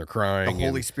prayer, they're crying. The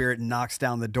Holy Spirit knocks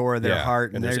down the door of their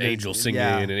heart. And there's angels singing,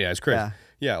 and it's crazy.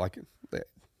 Yeah, like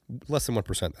less than 1%,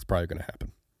 that's probably going to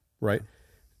happen, right?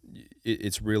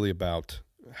 It's really about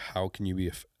how can you be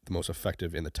the most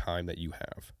effective in the time that you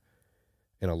have.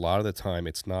 And a lot of the time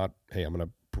it's not, hey, I'm going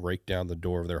to break down the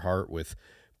door of their heart with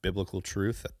biblical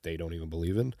truth that they don't even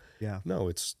believe in. Yeah. No,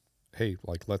 it's, hey,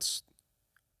 like, let's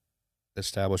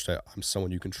establish that I'm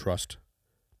someone you can trust,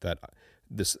 that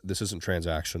this isn't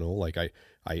transactional. Like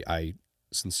I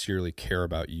sincerely care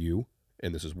about you,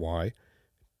 and this is why.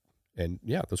 And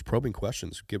yeah, those probing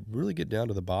questions really get down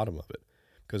to the bottom of it.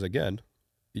 Because again,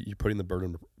 you're putting the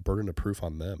burden of proof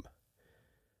on them.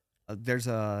 There's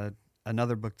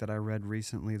another book that I read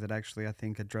recently that actually I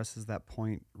think addresses that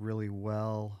point really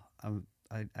well.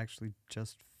 I actually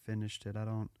just finished it. I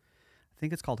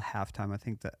think it's called Halftime. I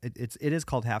think that it is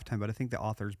called Halftime, but I think the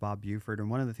author is Bob Buford. And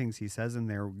one of the things he says in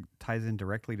there ties in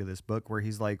directly to this book, where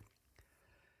he's like,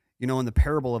 in the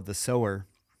parable of the sower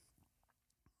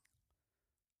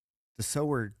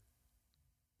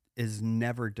is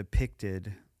never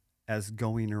depicted as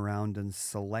going around and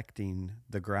selecting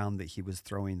the ground that he was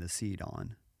throwing the seed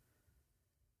on.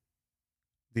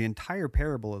 The entire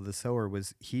parable of the sower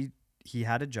was he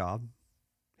had a job.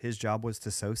 His job was to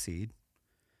sow seed,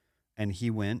 and he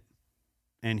went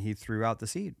and he threw out the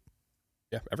seed.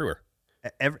 Yeah, everywhere.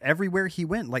 Everywhere he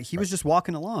went, like he was just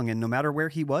walking along, and no matter where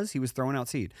he was throwing out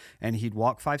seed. And he'd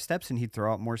walk 5 steps and he'd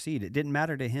throw out more seed. It didn't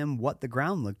matter to him what the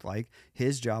ground looked like.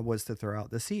 His job was to throw out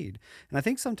the seed. And I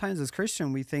think sometimes as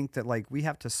Christian, we think that like we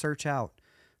have to search out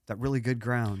that really good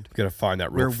ground. We've got to find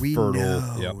that real where we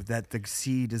fertile, know that the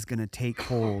seed is going to take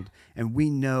hold, and we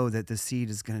know that the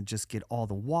seed is going to just get all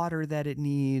the water that it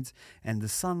needs and the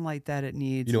sunlight that it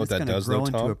needs. You know what that does, though, Tom? It's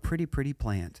going to grow into a pretty, pretty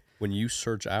plant. When you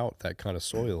search out that kind of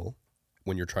soil,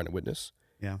 when you're trying to witness,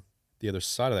 the other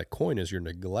side of that coin is you're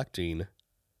neglecting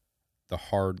the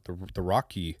hard, the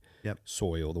rocky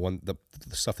soil, the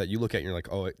stuff that you look at and you're like,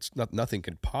 oh, it's nothing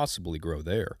could possibly grow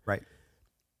there. Right.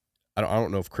 I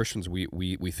don't know if Christians,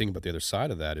 we think about the other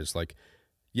side of that is like,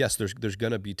 yes, there's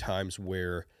going to be times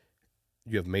where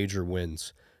you have major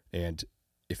wins. And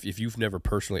if you've never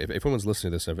personally, if anyone's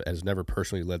listening to this and has never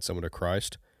personally led someone to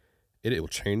Christ, it will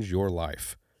change your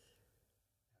life.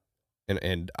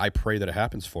 And I pray that it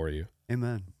happens for you.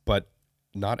 Amen. But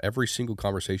not every single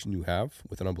conversation you have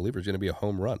with an unbeliever is going to be a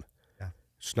home run. Yeah.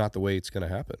 It's not the way it's going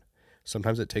to happen.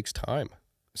 Sometimes it takes time.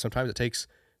 Sometimes it takes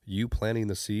you planting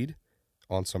the seed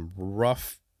on some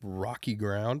rough, rocky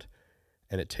ground,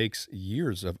 and it takes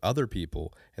years of other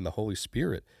people and the Holy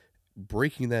Spirit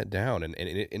breaking that down and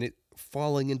it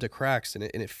falling into cracks and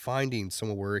it finding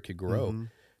somewhere where it could grow. Mm-hmm.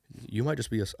 You might just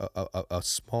be a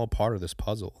small part of this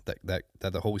puzzle that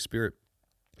the Holy Spirit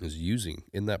is using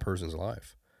in that person's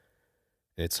life.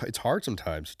 It's hard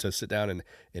sometimes to sit down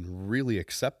and really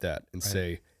accept that and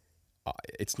say,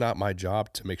 it's not my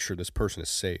job to make sure this person is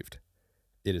saved.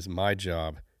 It is my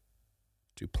job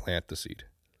to plant the seed.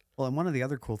 Well, and one of the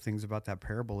other cool things about that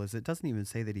parable is it doesn't even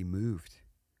say that he moved.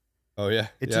 Oh, yeah.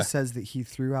 It just says that he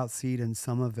threw out seed and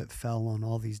some of it fell on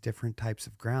all these different types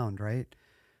of ground, right?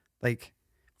 Like,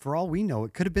 for all we know,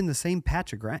 it could have been the same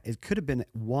patch of ground. It could have been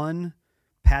one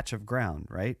patch of ground,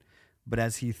 right? But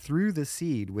as he threw the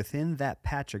seed within that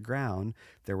patch of ground,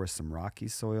 there was some rocky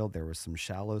soil, there was some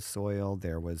shallow soil,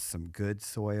 there was some good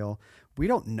soil. We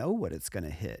don't know what it's going to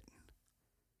hit.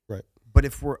 Right. But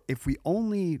if we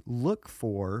only look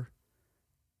for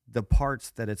the parts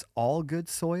that it's all good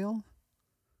soil,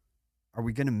 are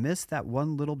we going to miss that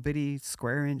one little bitty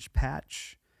square inch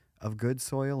patch of good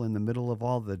soil in the middle of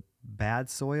all the bad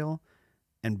soil?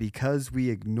 And because we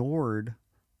ignored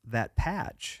that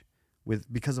patch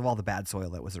because of all the bad soil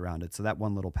that was around it, so that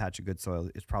one little patch of good soil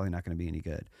is probably not going to be any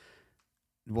good.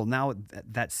 Well, now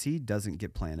that seed doesn't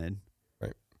get planted.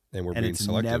 Right. And we're being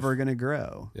selective. It's never going to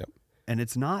grow. Yep. And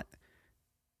it's not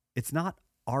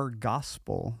our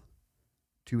gospel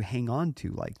to hang on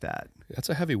to like that. That's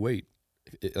a heavy weight.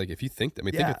 Like, if you think,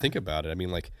 think about it. I mean,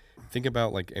 like, think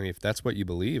about, like, I mean, if that's what you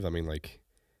believe, I mean, like,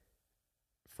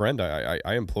 friend, I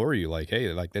implore you, like,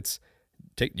 hey, like,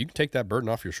 you can take that burden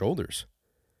off your shoulders.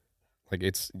 Like,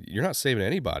 you're not saving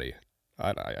anybody.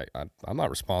 I'm not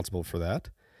responsible for that.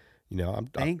 You know,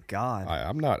 Thank God.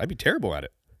 I'm not. I'd be terrible at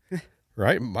it.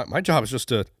 Right? My job is just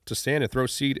to stand and throw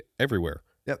seed everywhere.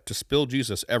 Yep. To spill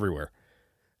Jesus everywhere.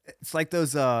 It's like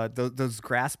those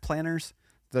grass planters,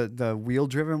 the wheel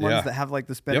driven ones that have like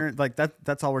the spinner. Yep. Like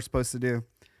that's all we're supposed to do.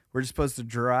 We're just supposed to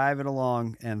drive it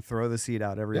along and throw the seed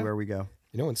out everywhere we go.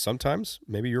 You know, and sometimes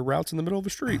maybe your route's in the middle of a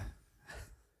street.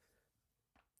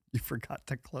 You forgot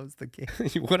to close the gate.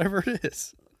 Whatever it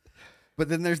is. But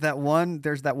then there's that one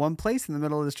place in the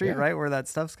middle of the street, right, where that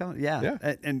stuff's coming. Yeah.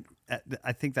 And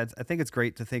I think it's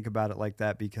great to think about it like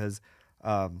that, because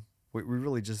we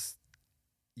really just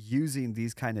using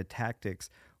these kind of tactics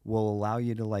will allow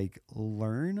you to like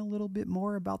learn a little bit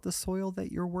more about the soil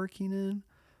that you're working in,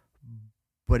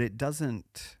 but it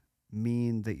doesn't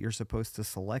mean that you're supposed to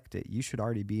select it. You should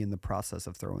already be in the process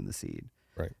of throwing the seed.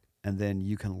 Right. And then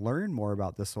you can learn more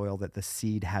about the soil that the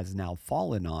seed has now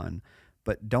fallen on,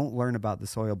 but don't learn about the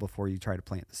soil before you try to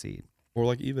plant the seed. Or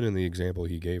like even in the example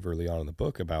he gave early on in the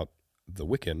book about the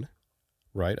Wiccan,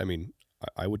 right? I mean,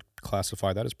 I would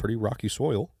classify that as pretty rocky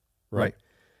soil, right?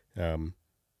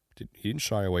 He didn't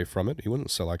shy away from it. He wasn't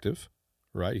selective,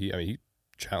 right? He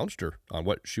challenged her on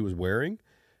what she was wearing,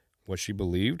 what she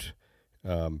believed.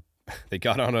 They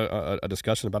got on a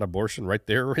discussion about abortion right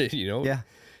there, you know,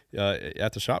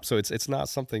 at the shop. So it's not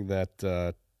something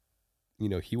that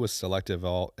he was selective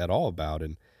at all about,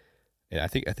 and I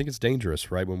think it's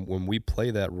dangerous, right? When we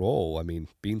play that role, I mean,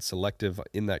 being selective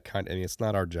in that kind. I mean, it's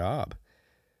not our job.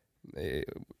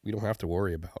 We don't have to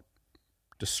worry about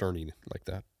discerning like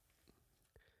that.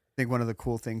 I think one of the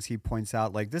cool things he points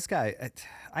out, like this guy,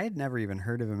 I had never even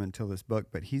heard of him until this book,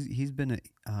 but he's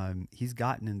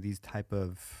gotten in these type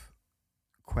of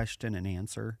question and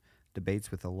answer debates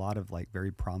with a lot of like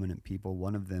very prominent people.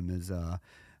 One of them is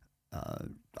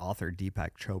author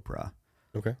Deepak Chopra.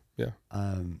 Okay, yeah.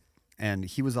 And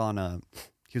he was on a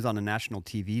national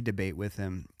TV debate with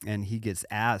him, and he gets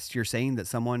asked, "You're saying that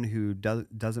someone who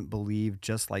doesn't believe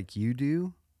just like you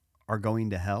do are going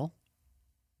to hell?"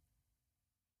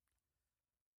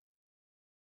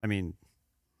 I mean,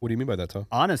 what do you mean by that, Tom?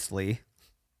 Honestly,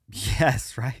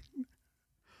 yes, right.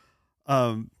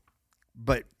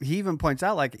 But he even points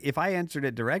out, like, if I answered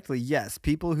it directly, yes,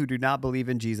 people who do not believe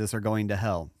in Jesus are going to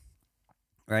hell,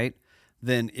 right?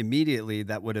 Then immediately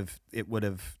it would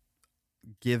have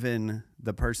given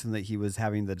the person that he was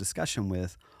having the discussion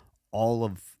with all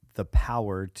of the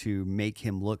power to make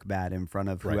him look bad in front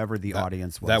of whoever the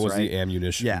audience was. That was the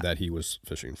ammunition that he was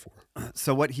fishing for.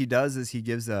 So what he does is he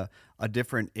gives a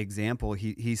different example.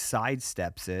 He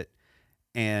sidesteps it,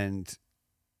 and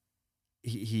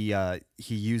he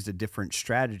used a different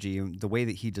strategy. The way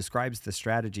that he describes the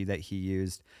strategy that he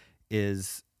used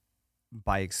is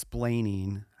by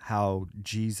explaining how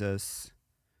Jesus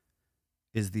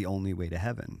is the only way to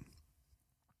heaven.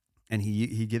 And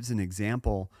he gives an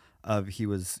example of he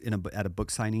was at a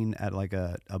book signing at like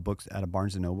a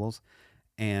Barnes and Nobles,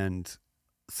 and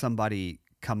somebody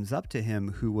comes up to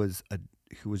him who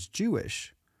was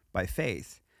Jewish by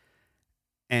faith,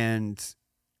 and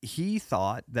he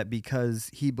thought that because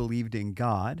he believed in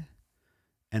God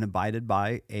and abided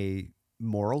by a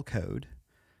moral code,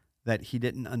 that he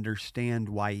didn't understand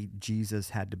why Jesus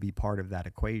had to be part of that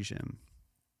equation.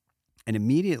 And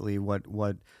immediately what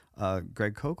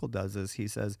Greg Koukl does is he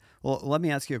says, well, let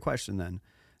me ask you a question then.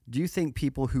 Do you think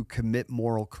people who commit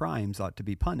moral crimes ought to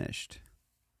be punished?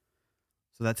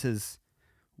 So that's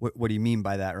what do you mean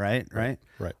by that, right? Right.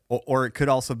 Or it could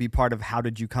also be part of how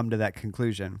did you come to that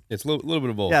conclusion? It's a little bit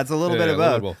of both. Yeah, it's a little bit of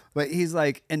both. Both. But he's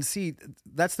like, and see,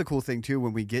 that's the cool thing too.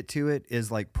 When we get to it,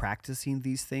 is like practicing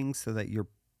these things so that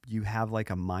you have like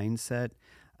a mindset.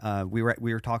 We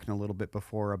were talking a little bit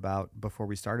before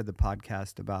we started the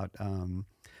podcast about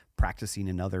practicing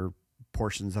in other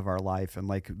portions of our life and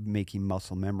like making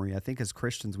muscle memory. I think as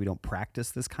Christians, we don't practice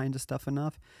this kind of stuff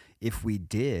enough. If we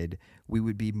did, we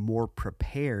would be more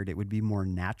prepared. It would be more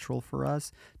natural for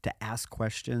us to ask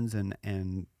questions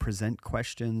and present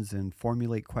questions and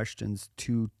formulate questions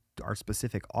to our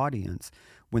specific audience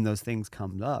when those things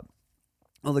come up.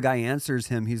 Well, the guy answers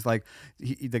him. He's like,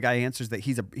 the guy answers that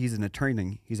he's an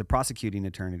attorney. He's a prosecuting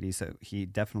attorney. So he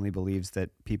definitely believes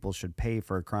that people should pay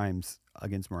for crimes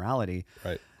against morality.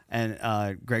 Right. And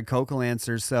Greg Koukl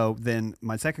answers, so then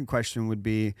my second question would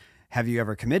be, have you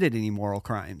ever committed any moral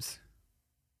crimes?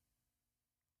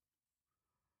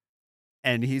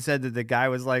 And he said that the guy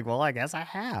was like, well, I guess I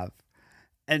have.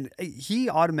 And he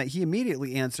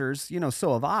immediately answers,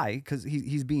 so have I, because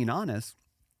he's being honest.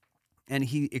 And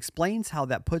he explains how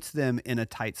that puts them in a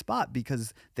tight spot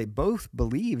because they both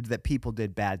believed that people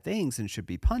did bad things and should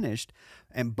be punished,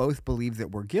 and both believed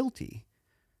that we're guilty.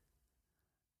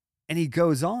 And he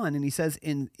goes on and he says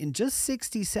in just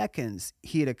 60 seconds,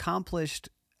 he had accomplished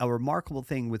a remarkable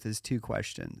thing with his two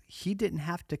questions. He didn't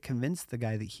have to convince the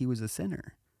guy that he was a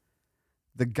sinner.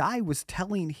 The guy was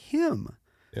telling him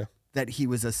that he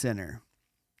was a sinner.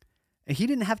 And he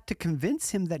didn't have to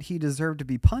convince him that he deserved to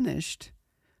be punished.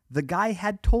 The guy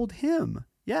had told him,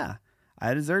 yeah,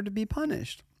 I deserve to be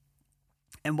punished.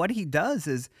 And what he does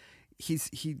is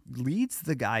he leads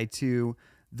the guy to,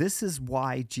 this is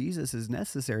why Jesus is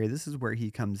necessary. This is where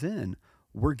he comes in.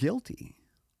 We're guilty.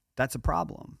 That's a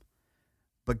problem.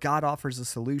 But God offers a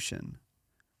solution.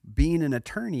 Being an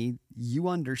attorney, you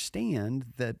understand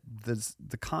that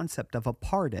the concept of a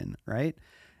pardon, right?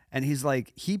 And he's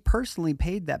like, he personally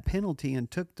paid that penalty and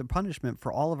took the punishment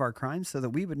for all of our crimes so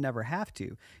that we would never have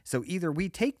to. So either we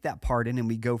take that pardon and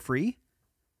we go free,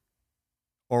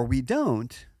 or we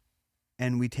don't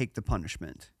and we take the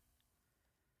punishment.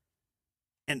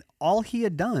 And all he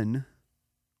had done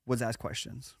was ask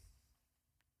questions.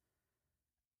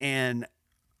 And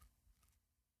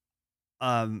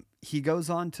he goes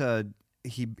on to,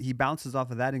 he bounces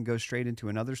off of that and goes straight into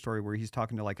another story where he's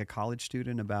talking to like a college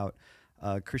student about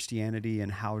Christianity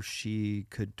and how she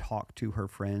could talk to her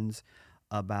friends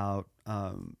about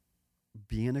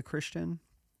being a Christian.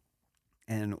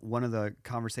 And one of the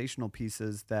conversational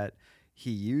pieces that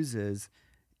he uses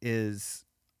is,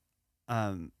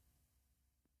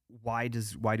 why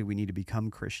do we need to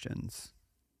become Christians?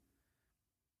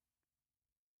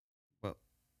 Well,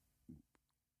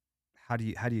 how do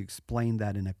you explain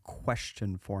that in a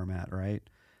question format, right?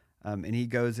 And he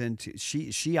goes into,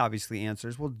 she obviously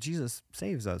answers, well, Jesus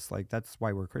saves us. Like, that's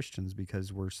why we're Christians,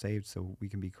 because we're saved so we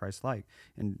can be Christ-like.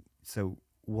 And so,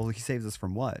 well, he saves us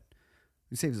from what?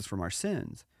 He saves us from our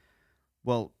sins.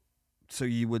 Well, so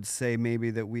you would say maybe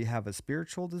that we have a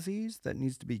spiritual disease that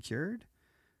needs to be cured?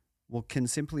 Well, can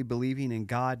simply believing in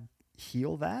God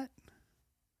heal that?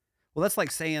 Well, that's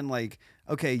like saying, like,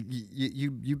 okay,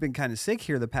 you've been kind of sick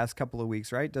here the past couple of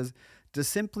weeks, right? Does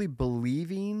simply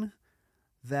believing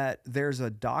that there's a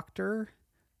doctor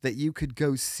that you could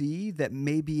go see that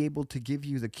may be able to give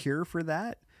you the cure for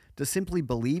that, does simply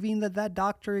believing that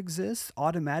doctor exists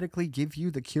automatically give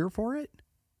you the cure for it?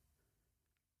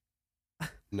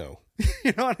 No.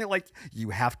 You know what I mean? Like, you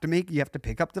have to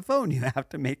pick up the phone. You have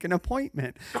to make an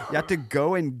appointment. You have to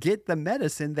go and get the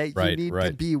medicine that you need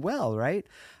to be well, right?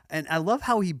 And I love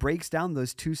how he breaks down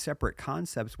those two separate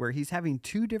concepts where he's having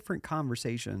two different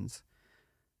conversations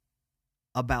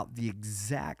about the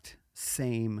exact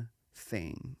same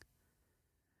thing.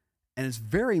 And it's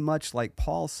very much like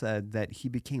Paul said that he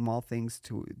became all things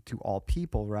to all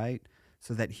people, right?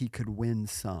 So that he could win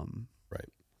some. Right.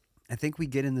 I think we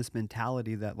get in this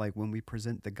mentality that, like, when we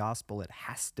present the gospel, it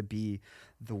has to be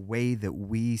the way that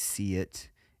we see it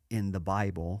in the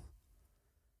Bible.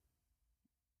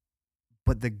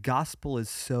 But the gospel is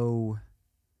so,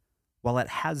 while it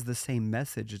has the same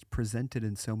message, it's presented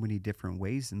in so many different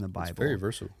ways in the Bible. It's very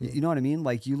versatile. You know what I mean?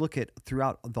 Like, you look at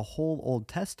throughout the whole Old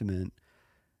Testament,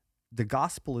 the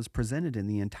gospel is presented in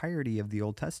the entirety of the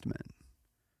Old Testament.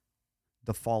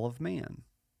 The fall of man,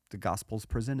 the gospel's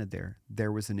presented there.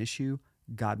 There was an issue.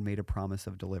 God made a promise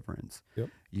of deliverance. Yep.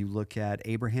 You look at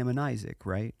Abraham and Isaac,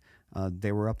 right?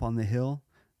 They were up on the hill.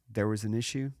 there was an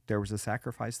issue. There was a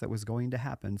sacrifice that was going to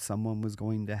happen. Someone was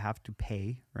going to have to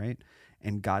pay, right?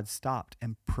 And God stopped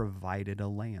and provided a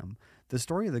lamb. The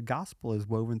story of the gospel is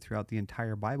woven throughout the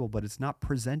entire Bible, but it's not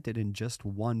presented in just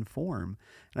one form.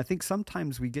 And I think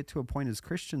sometimes we get to a point as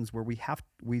Christians where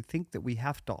we think that we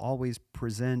have to always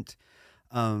present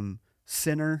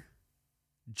sinner,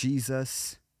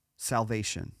 Jesus,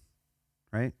 salvation,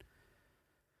 right?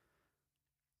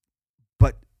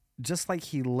 But just like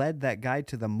he led that guy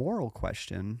to the moral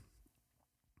question,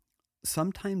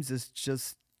 sometimes it's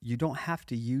just, you don't have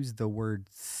to use the word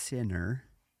sinner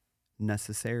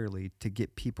necessarily to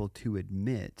get people to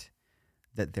admit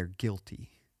that they're guilty.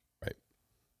 Right.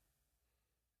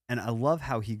 And I love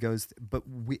how he goes, but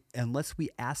unless we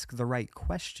ask the right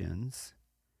questions,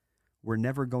 we're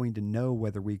never going to know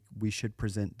whether we should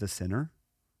present the sinner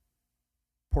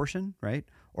portion, right?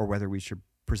 Or whether we should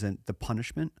present the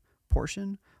punishment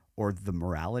portion or the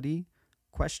morality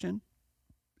question.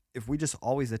 If we just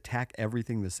always attack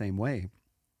everything the same way,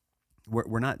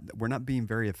 we're not being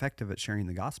very effective at sharing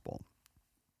the gospel.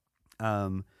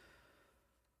 There's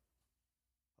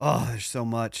so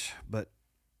much, but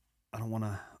I don't want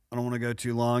to go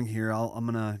too long here. I'm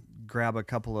gonna grab a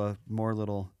couple of more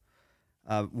little.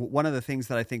 One of the things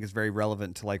that I think is very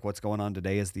relevant to like what's going on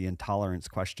today is the intolerance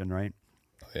question, right?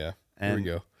 Oh yeah, here we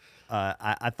go.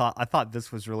 I thought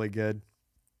this was really good.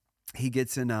 He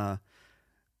gets in the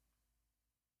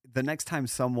next time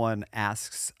someone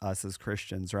asks us as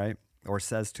Christians, right, or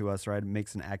says to us, right,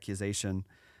 makes an accusation,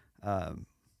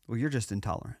 well, you're just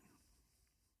intolerant.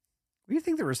 What do you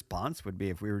think the response would be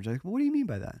if we were just like, well, what do you mean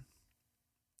by that?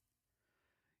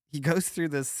 He goes through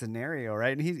this scenario,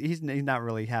 right? And he's not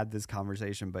really had this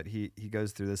conversation, but he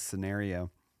goes through this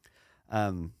scenario.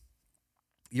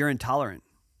 You're intolerant.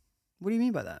 What do you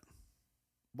mean by that?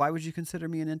 Why would you consider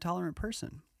me an intolerant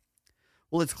person?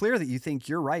 Well, it's clear that you think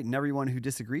you're right and everyone who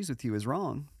disagrees with you is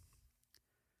wrong.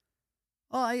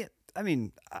 Well, I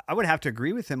mean, I would have to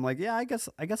agree with him. Like, yeah, I guess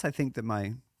I think that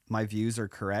my views are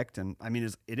correct. And I mean,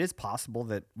 it is possible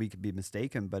that we could be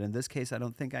mistaken, but in this case, I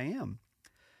don't think I am.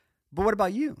 But what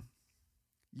about you?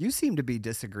 You seem to be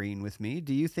disagreeing with me.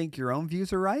 Do you think your own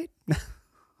views are right?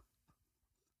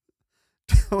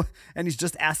 And he's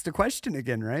just asked a question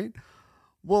again, right?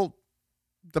 Well,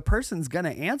 the person's going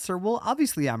to answer, well,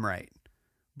 obviously I'm right,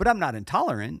 but I'm not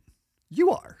intolerant.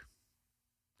 You are.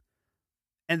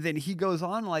 And then he goes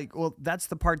on like, well, that's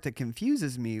the part that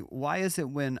confuses me. Why is it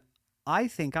when I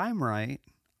think I'm right,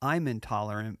 I'm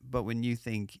intolerant, but when you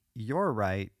think you're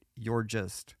right, you're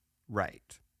just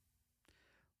right?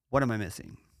 What am I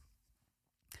missing?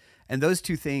 And those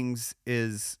two things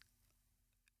is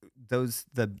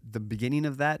the beginning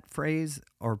of that phrase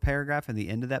or paragraph and the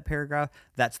end of that paragraph.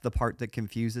 That's the part that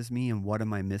confuses me. And what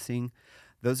am I missing?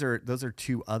 Those are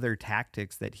two other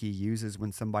tactics that he uses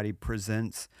when somebody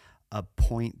presents a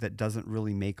point that doesn't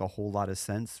really make a whole lot of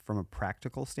sense from a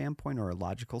practical standpoint or a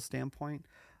logical standpoint.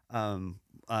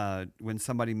 When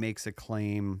somebody makes a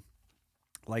claim,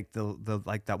 like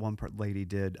like that one lady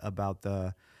did about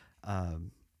the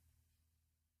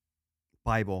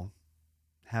Bible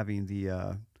having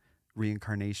the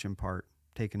reincarnation part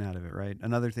taken out of it, right?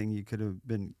 Another thing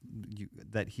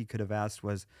that he could have asked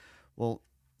was, well,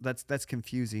 that's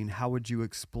confusing. How would you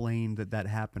explain that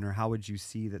happened, or how would you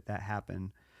see that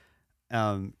happened?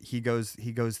 He goes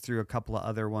through a couple of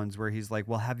other ones where he's like,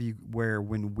 well,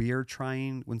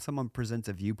 when someone presents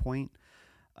a viewpoint,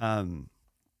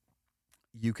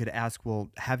 you could ask,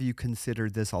 well, have you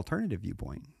considered this alternative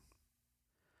viewpoint?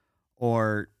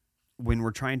 Or when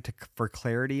we're trying for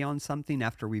clarity on something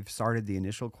after we've started the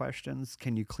initial questions,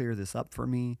 can you clear this up for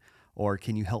me? Or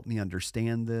can you help me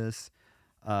understand this?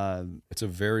 It's a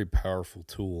very powerful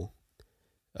tool.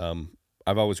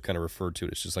 I've always kind of referred to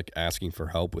it. It's just like asking for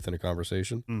help within a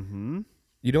conversation. Mm-hmm.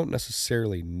 You don't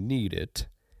necessarily need it,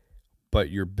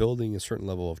 but you're building a certain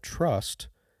level of trust,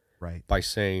 right, by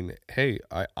saying, hey,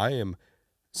 I am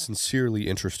sincerely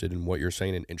interested in what you're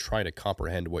saying and trying to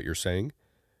comprehend what you're saying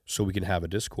so we can have a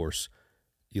discourse.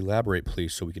 Elaborate,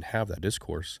 please, so we can have that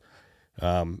discourse.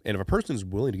 And if a person is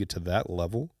willing to get to that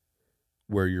level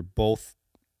where you're both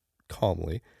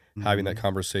calmly having that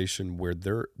conversation where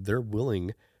they're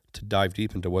willing to dive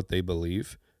deep into what they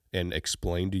believe and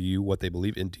explain to you what they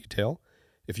believe in detail.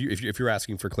 If you're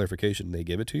asking for clarification and they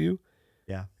give it to you,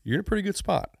 yeah, you're in a pretty good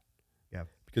spot. Yeah,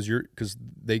 because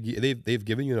they've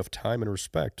given you enough time and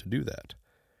respect to do that.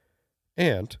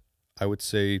 And I would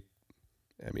say,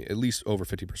 I mean, at least over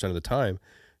 50% of the time,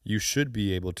 you should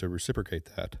be able to reciprocate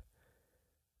that,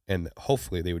 and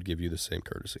hopefully they would give you the same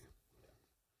courtesy.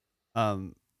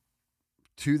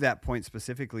 to that point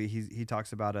specifically, he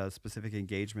talks about a specific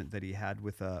engagement that he had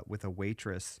with a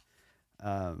waitress.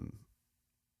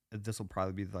 This will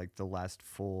probably be like the last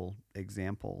full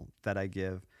example that I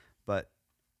give, but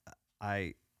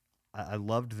I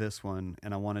loved this one,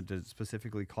 and I wanted to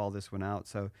specifically call this one out.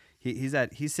 So he's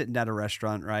sitting at a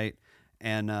restaurant, right,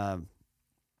 and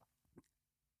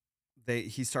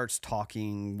he starts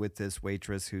talking with this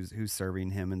waitress who's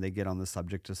serving him, and they get on the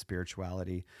subject of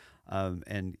spirituality,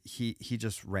 and he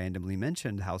just randomly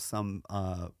mentioned how some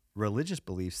religious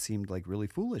beliefs seemed like really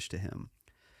foolish to him,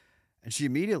 and she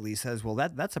immediately says, "Well,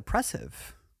 that's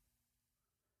oppressive.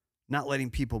 Not letting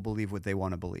people believe what they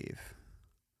want to believe."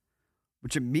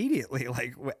 Which immediately,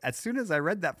 like, as soon as I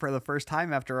read that for the first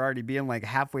time after already being like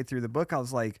halfway through the book, I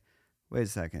was like, wait a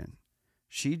second.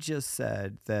 She just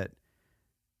said that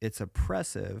it's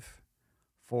oppressive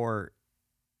for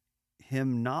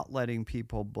him not letting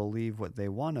people believe what they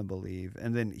want to believe.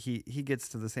 And then he gets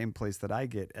to the same place that I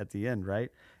get at the end,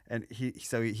 right? And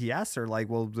he asks her, like,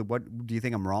 well, what do you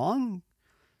think I'm wrong?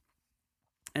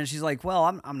 And she's like, well,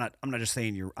 I'm not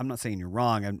saying you're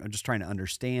wrong. I'm just trying to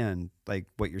understand like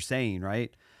what you're saying,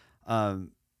 right?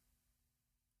 And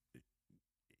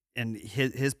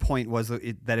his point was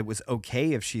that it was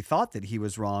okay if she thought that he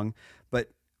was wrong,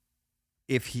 but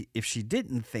if she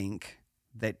didn't think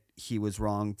that he was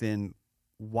wrong, then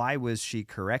why was she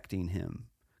correcting him?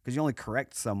 Because you only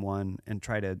correct someone and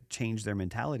try to change their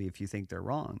mentality if you think they're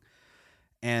wrong.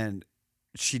 And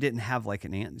she didn't have like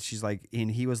an answer. She's like,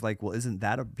 and he was like, well, isn't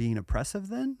that being oppressive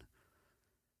then?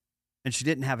 And she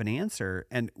didn't have an answer.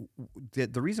 And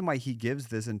the reason why he gives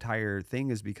this entire thing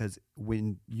is because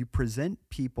when you present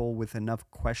people with enough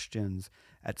questions,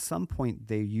 at some point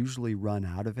they usually run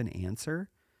out of an answer.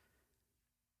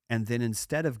 And then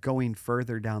instead of going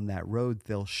further down that road,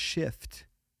 they'll shift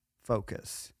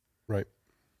focus. Right.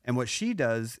 And what she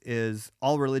does is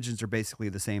all religions are basically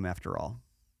the same after all.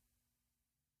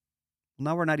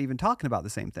 Now we're not even talking about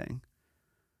the same thing.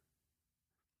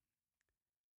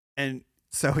 And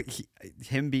so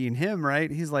him being him,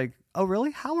 right? He's like, oh, really?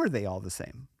 How are they all the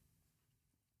same?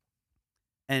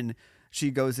 And she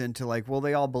goes into like, well,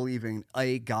 they all believe in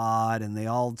a God, and they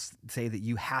all say that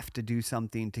you have to do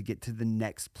something to get to the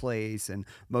next place. And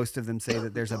most of them say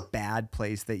that there's a bad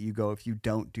place that you go if you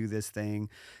don't do this thing.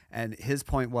 And his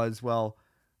point was, well,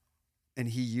 and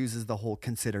he uses the whole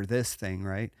consider this thing,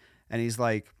 right? And he's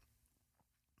like,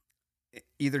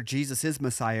 either Jesus is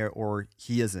Messiah or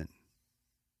he isn't.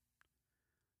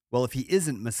 Well, if he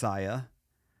isn't Messiah,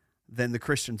 then the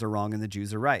Christians are wrong and the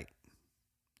Jews are right.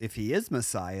 If he is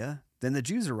Messiah, then the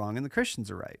Jews are wrong and the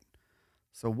Christians are right.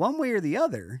 So one way or the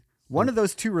other, one of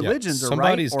those two religions are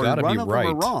right, or one of them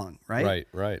are wrong, right?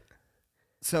 Right.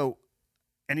 So,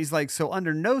 and he's like, so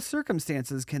under no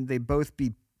circumstances can they both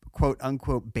be, quote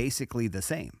unquote, basically the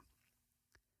same.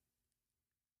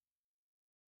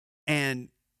 And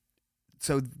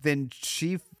so then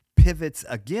she pivots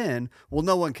again. Well,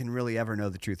 no one can really ever know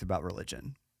the truth about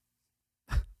religion.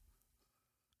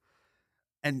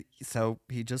 And so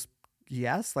he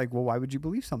asks, like, well, why would you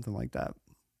believe something like that?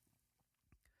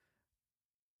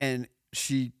 And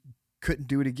she couldn't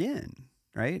do it again,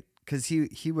 right? Because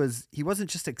he wasn't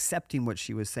just accepting what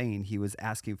she was saying. He was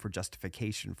asking for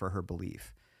justification for her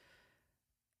belief.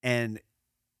 And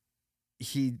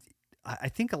I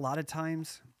think a lot of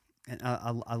times, and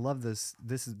I love this.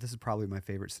 This is probably my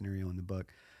favorite scenario in the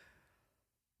book.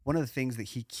 One of the things that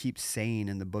he keeps saying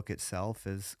in the book itself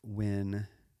is when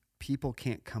people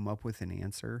can't come up with an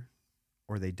answer,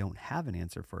 or they don't have an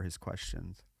answer for his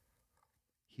questions,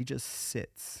 he just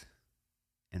sits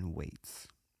and waits.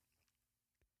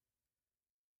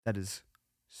 That is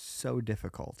so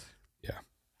difficult. Yeah.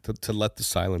 To let the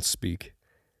silence speak.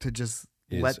 To just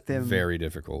is let them very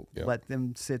difficult. Yep. Let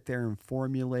them sit there and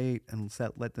formulate, and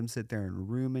let them sit there and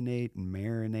ruminate and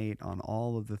marinate on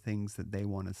all of the things that they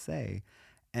want to say.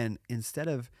 And instead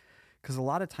of, because a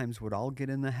lot of times what I'll get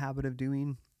in the habit of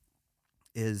doing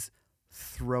is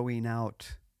throwing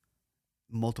out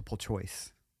multiple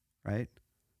choice, right?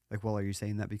 Like, well, are you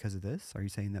saying that because of this? Are you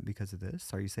saying that because of this?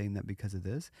 Are you saying that because of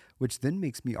this? Which then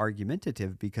makes me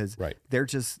argumentative, because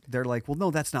they're like, well, no,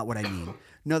 that's not what I mean.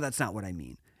 No, that's not what I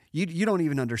mean. You don't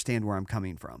even understand where I'm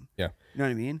coming from. Yeah. You know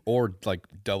what I mean? Or like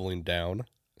doubling down.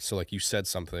 So like you said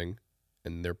something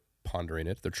and they're pondering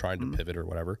it. They're trying to pivot or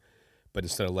whatever. But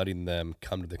instead of letting them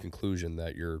come to the conclusion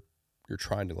that you're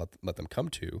trying to let them come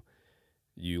to,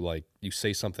 you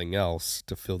say something else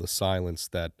to fill the silence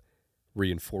that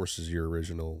reinforces your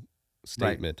original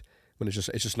statement, when it's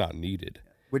just not needed.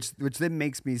 Which then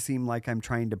makes me seem like I'm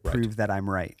trying to prove that I'm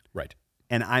right. Right.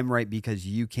 And I'm right because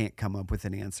you can't come up with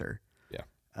an answer. Yeah.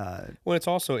 Well, it's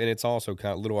also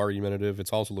kind of a little argumentative.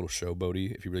 It's also a little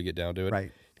showboaty if you really get down to it,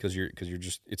 Right. Because you're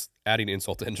just it's adding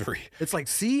insult to injury. It's like,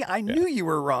 see, I knew you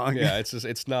were wrong. Yeah,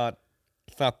 it's not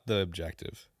the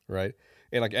objective, right?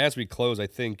 And like as we close, I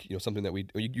think something that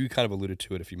you kind of alluded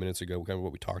to it a few minutes ago, kind of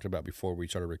what we talked about before we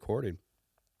started recording,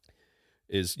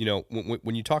 is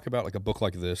when you talk about like a book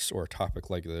like this or a topic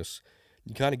like this,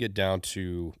 you kind of get down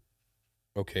to,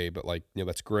 okay, but like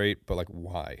that's great, but like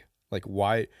why? Like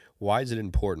why is it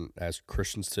important as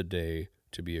Christians today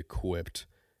to be equipped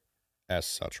as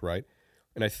such, right?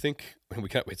 And I think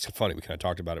it's funny, we kind of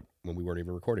talked about it when we weren't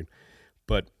even recording,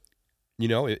 but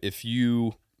if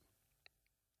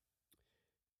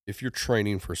you're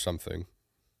training for something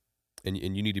and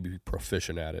you need to be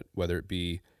proficient at it, whether it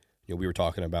be, we were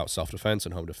talking about self-defense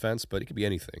and home defense, but it could be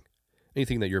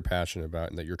anything that you're passionate about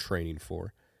and that you're training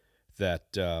for, that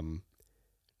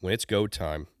when it's go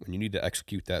time, when you need to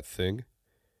execute that thing,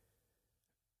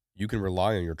 you can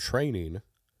rely on your training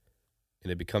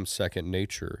and it becomes second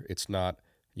nature. It's not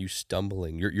you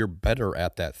stumbling. You're better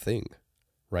at that thing,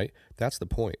 right? That's the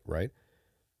point, right?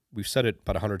 We've said it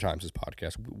about 100 times this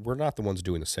podcast. We're not the ones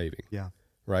doing the saving. Yeah.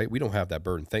 Right? We don't have that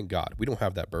burden. Thank God. We don't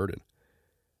have that burden.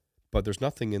 But there's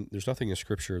nothing in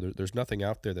Scripture. There's nothing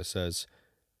out there that says,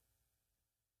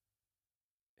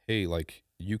 hey, like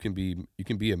you can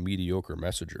be a mediocre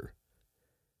messenger.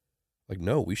 Like,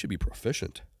 no, we should be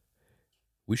proficient.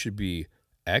 We should be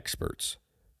experts.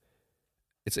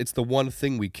 It's the one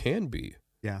thing we can be.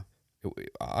 Yeah.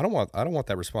 I don't want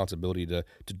that responsibility to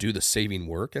do the saving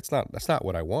work. That's not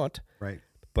what I want. Right.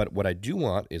 But what I do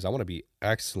want is I want to be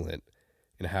excellent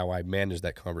in how I manage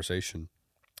that conversation,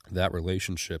 that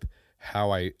relationship,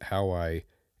 how I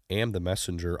am the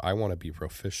messenger. I want to be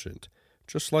proficient.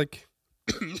 Just like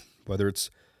whether it's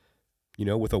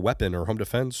with a weapon or home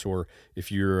defense, or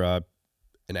if you're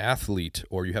an athlete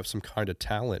or you have some kind of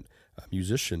talent, a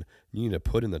musician, you need to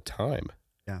put in the time.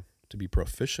 To be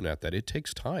proficient at that. It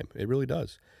takes time. It really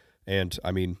does. And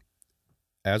I mean,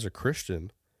 as a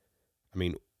Christian, I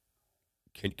mean,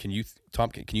 can you, Tom,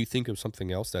 can you think of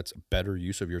something else that's a better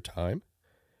use of your time?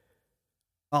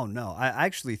 Oh no, I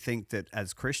actually think that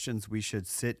as Christians we should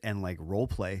sit and like role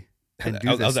play and do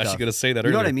I this was stuff. actually going to say that You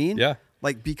earlier. know what I mean? Yeah.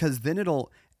 Like, because then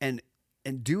it'll and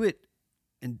do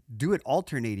it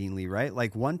alternatingly, right?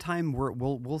 Like one time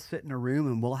we'll sit in a room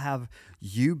and we'll have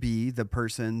you be the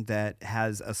person that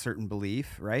has a certain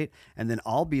belief, right? And then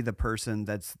I'll be the person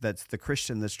that's the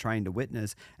Christian that's trying to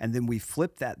witness. And then we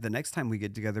flip that the next time we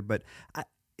get together. But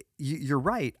you're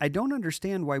right. I don't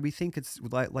understand why we think it's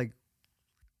like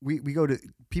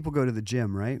people go to the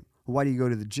gym, right? Why do you go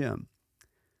to the gym?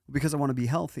 Because I want to be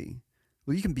healthy.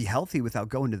 Well, you can be healthy without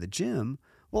going to the gym.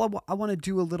 Well, I want to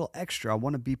do a little extra. I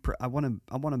want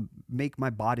to make my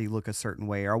body look a certain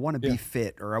way, or I want to be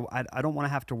fit, or I don't want to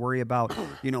have to worry about,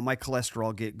 my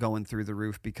cholesterol going through the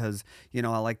roof because, I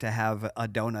like to have a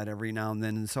donut every now and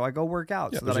then. And so I go work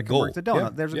out so that I can work the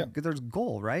donut. There's a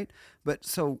goal, right? But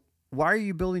so why are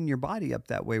you building your body up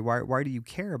that way? Why do you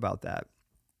care about that?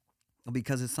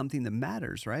 Because it's something that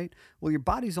matters, right? Well, your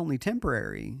body's only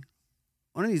temporary.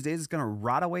 One of these days it's going to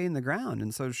rot away in the ground.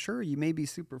 And so sure, you may be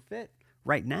super fit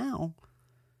right now,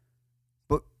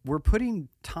 but we're putting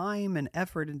time and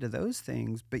effort into those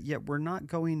things, but yet we're not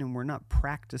going and we're not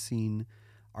practicing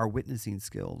our witnessing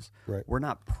skills. Right. We're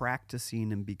not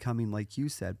practicing and becoming, like you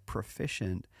said,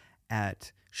 proficient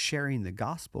at sharing the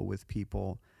gospel with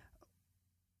people,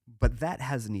 but that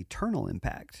has an eternal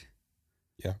impact.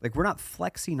 Yeah. Like we're not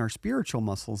flexing our spiritual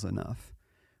muscles enough.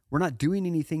 We're not doing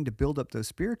anything to build up those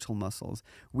spiritual muscles.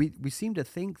 We seem to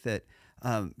think that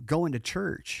going to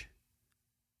church,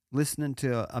 listening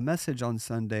to a message on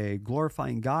Sunday,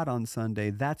 glorifying God on Sunday,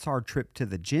 that's our trip to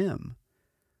the gym.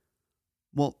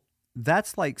 Well,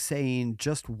 that's like saying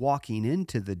just walking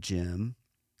into the gym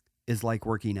is like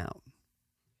working out.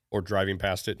 Or driving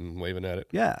past it and waving at it.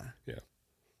 Yeah. Yeah.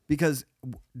 Because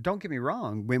don't get me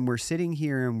wrong, when we're sitting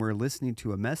here and we're listening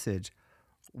to a message,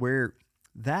 where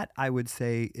that I would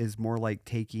say is more like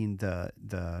taking the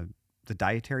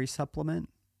dietary supplement,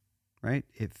 right?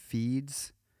 It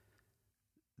feeds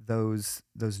those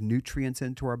nutrients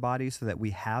into our body so that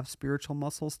we have spiritual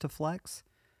muscles to flex.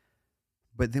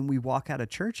 But then we walk out of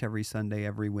church every Sunday,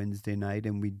 every Wednesday night,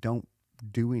 and we don't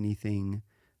do anything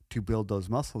to build those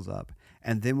muscles up.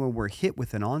 And then when we're hit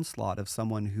with an onslaught of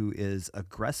someone who is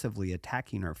aggressively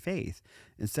attacking our faith,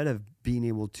 instead of being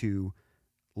able to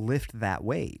lift that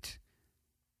weight,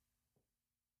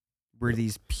 we're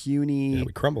these puny,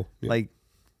 we crumble. like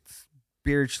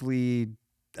spiritually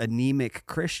anemic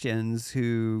Christians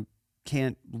who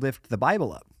can't lift the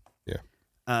Bible up. Yeah.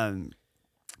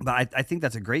 But I think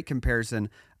that's a great comparison.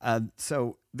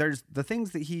 So there's the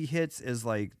things that he hits is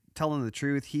like telling the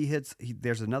truth.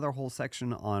 There's another whole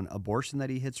section on abortion that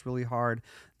he hits really hard.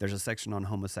 There's a section on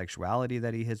homosexuality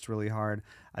that he hits really hard.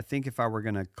 I think if I were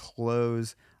going to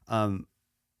close,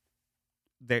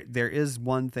 there is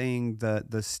one thing,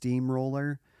 the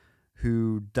steamroller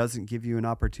who doesn't give you an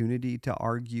opportunity to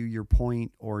argue your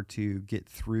point or to get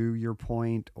through your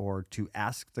point or to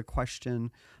ask the question.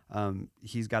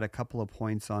 He's got a couple of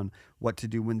points on what to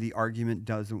do when the argument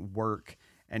doesn't work.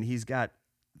 And he's got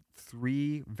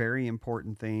 3 very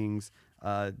important things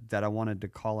that I wanted to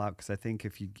call out, because I think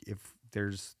if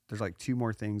there's like 2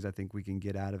 more things I think we can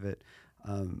get out of it.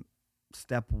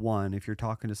 Step 1, if you're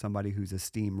talking to somebody who's a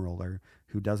steamroller,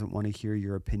 who doesn't want to hear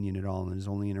your opinion at all and is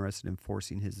only interested in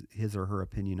forcing his or her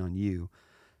opinion on you,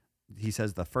 he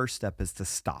says the first step is to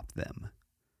stop them.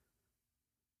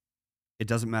 It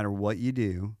doesn't matter what you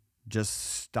do,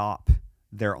 just stop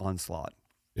their onslaught.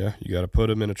 Yeah, you got to put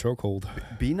them in a chokehold.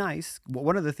 Be nice.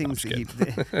 One of the things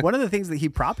one of the things that he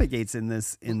propagates in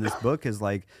this book is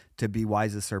like to be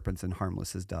wise as serpents and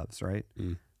harmless as doves, right?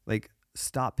 Like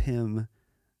stop him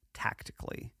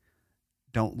tactically.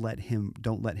 Don't let him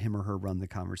or her run the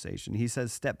conversation. He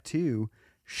says step 2,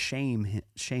 shame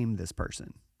this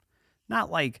person. Not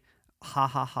like ha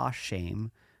ha ha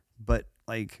shame, but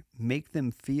like make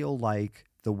them feel like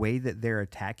the way that they're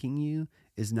attacking you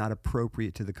is not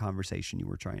appropriate to the conversation you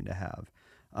were trying to have.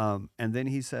 And then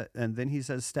he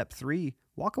says step 3,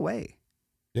 walk away.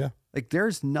 Yeah. Like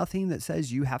there's nothing that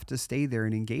says you have to stay there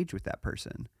and engage with that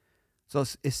person. So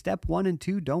if step 1 and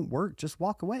 2 don't work, just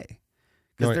walk away.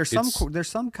 Because there's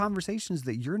some conversations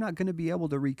that you're not going to be able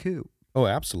to recoup. Oh,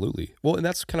 absolutely. Well, and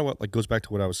that's kind of what like goes back to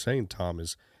what I was saying, Tom,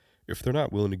 is if they're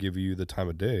not willing to give you the time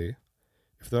of day,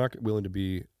 if they're not willing to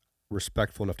be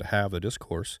respectful enough to have the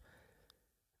discourse,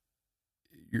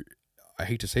 I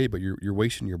hate to say it, but you're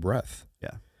wasting your breath.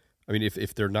 Yeah. I mean,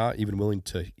 if they're not even willing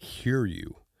to hear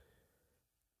you,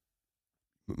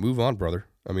 move on, brother.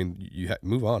 I mean,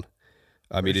 move on.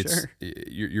 I mean,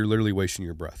 you're literally wasting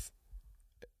your breath.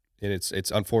 And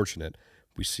it's unfortunate.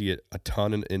 We see it a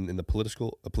ton in the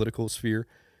political sphere.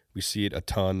 We see it a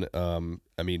ton.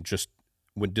 I mean, just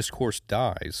when discourse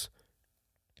dies,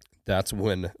 that's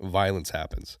when violence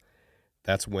happens.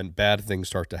 That's when bad things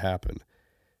start to happen.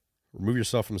 Remove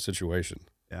yourself from the situation.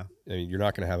 Yeah. I mean, you're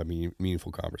not going to have a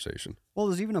meaningful conversation. Well,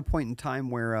 there's even a point in time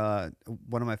where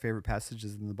one of my favorite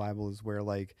passages in the Bible is where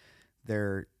like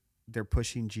they're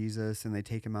pushing Jesus and they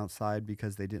take him outside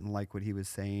because they didn't like what he was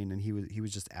saying, and he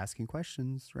was just asking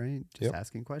questions, right? Just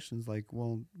asking questions like,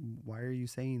 well, why are you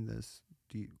saying this?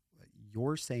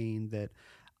 You're saying that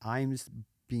I'm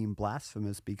being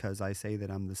blasphemous because I say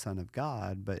that I'm the Son of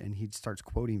God, and he starts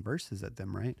quoting verses at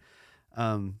them, right?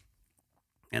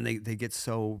 And they get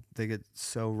so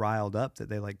riled up that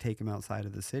they like take him outside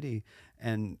of the city,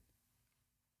 and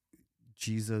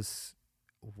Jesus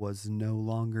was no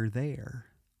longer there.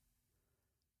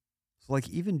 So like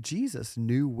even Jesus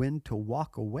knew when to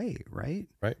walk away, right?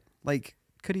 Right. Like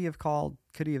could he have called?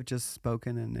 Could he have just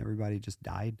spoken and everybody just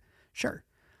died? Sure.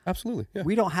 Absolutely. Yeah.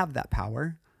 We don't have that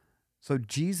power. So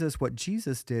what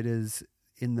Jesus did is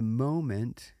in the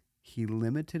moment, he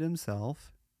limited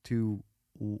himself to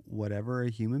whatever a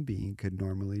human being could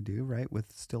normally do, right?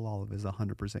 With still all of his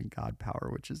 100% God power,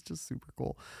 which is just super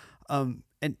cool.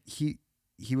 And he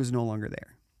was no longer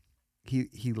there.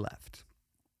 He left.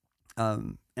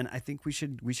 And I think we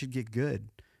should get good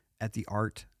at the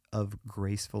art of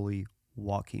gracefully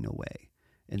walking away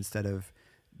instead of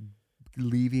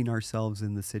leaving ourselves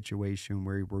in the situation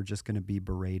where we're just going to be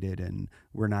berated and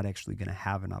we're not actually going to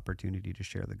have an opportunity to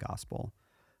share the gospel.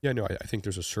 Yeah, no, I think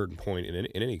there's a certain point in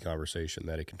any conversation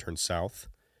that it can turn south,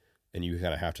 and you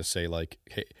kind of have to say, like,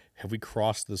 hey, have we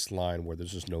crossed this line where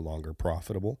this is no longer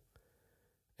profitable?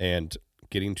 And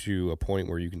getting to a point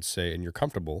where you can say, and you're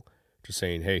comfortable just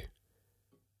saying, hey,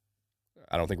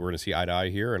 I don't think we're going to see eye to eye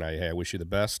here, and I wish you the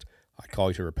best. I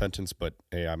call you to repentance, but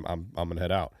hey, I'm going to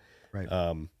head out. Right.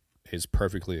 Is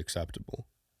perfectly acceptable.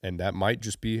 And that might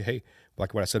just be, hey,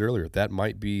 like what I said earlier, that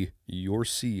might be your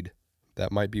seed.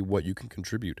 That might be what you can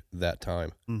contribute that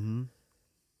time. Mm-hmm.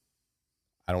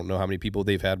 I don't know how many people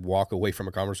they've had walk away from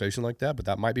a conversation like that, but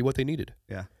that might be what they needed.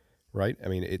 Yeah. Right? I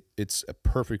mean, it's a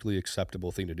perfectly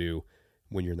acceptable thing to do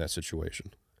when you're in that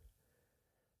situation.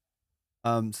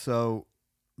 So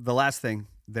the last thing,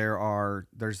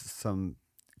 there's some,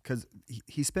 because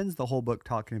he spends the whole book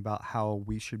talking about how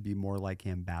we should be more like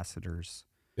ambassadors.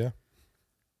 Yeah.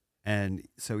 And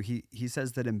so he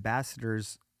says that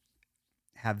ambassadors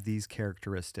have these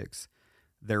characteristics.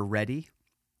 They're ready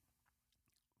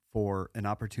for an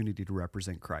opportunity to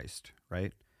represent Christ,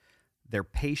 right? They're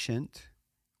patient,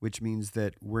 which means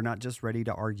that we're not just ready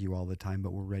to argue all the time,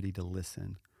 but we're ready to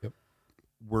listen. Yep.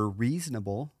 We're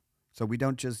reasonable, so we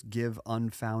don't just give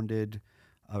unfounded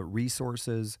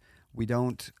resources. We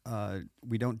don't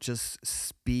just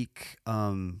speak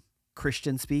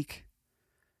Christian speak.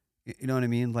 You know what I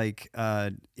mean? Like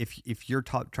if you're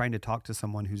trying to talk to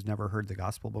someone who's never heard the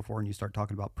gospel before, and you start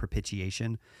talking about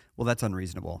propitiation, well, that's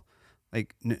unreasonable.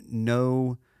 Like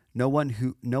no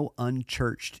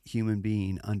unchurched human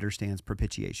being understands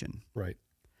propitiation. Right.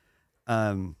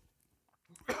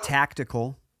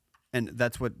 Tactical, and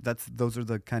those are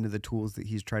the kind of the tools that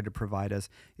he's tried to provide us,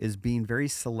 is being very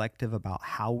selective about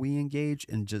how we engage,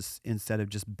 and just instead of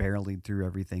just barreling through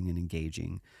everything and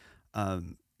engaging.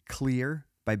 Clear,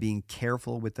 by being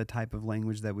careful with the type of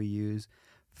language that we use.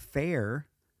 Fair,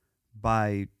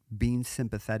 by being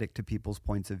sympathetic to people's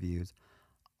points of views.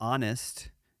 Honest,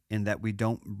 in that we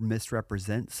don't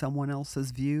misrepresent someone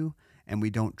else's view, and we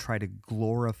don't try to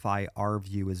glorify our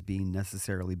view as being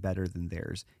necessarily better than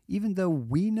theirs, even though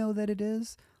we know that it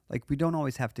is. Like, we don't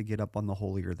always have to get up on the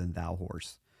holier than thou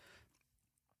horse.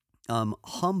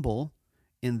 Humble,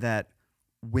 in that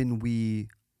when we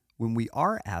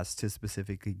are asked to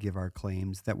specifically give our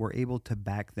claims, that we're able to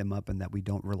back them up, and that we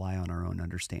don't rely on our own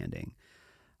understanding.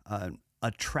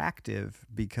 Attractive,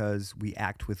 because we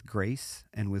act with grace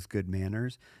and with good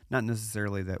manners. Not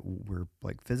necessarily that we're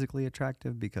like physically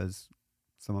attractive, because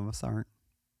some of us aren't,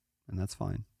 and that's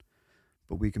fine.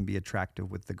 But we can be attractive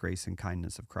with the grace and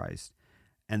kindness of Christ.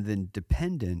 And then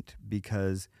dependent,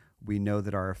 because we know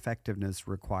that our effectiveness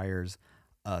requires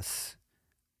us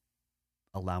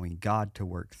allowing God to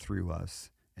work through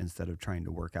us instead of trying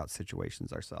to work out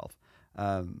situations ourselves.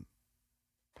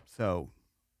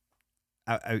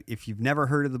 If you've never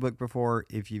heard of the book before,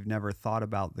 if you've never thought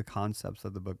about the concepts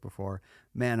of the book before,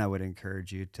 man, I would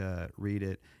encourage you to read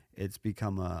it. It's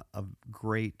become a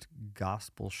great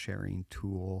gospel sharing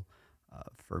tool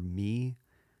for me,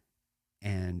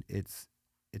 and it's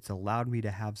allowed me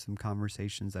to have some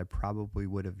conversations I probably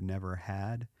would have never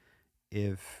had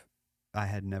if I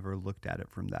had never looked at it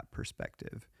from that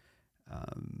perspective.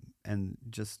 And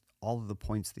just all of the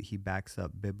points that he backs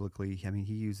up biblically. I mean,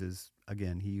 he uses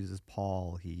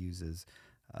Paul, he uses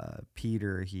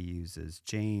Peter, he uses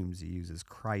James, he uses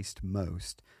Christ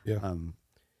most. Yeah.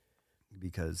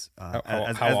 Because how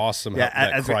awesome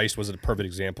that Christ was a perfect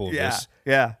example of this.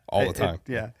 Yeah. All the time.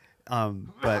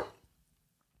 But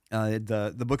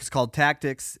the book is called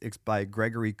Tactics. It's by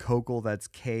Gregory Koukl. That's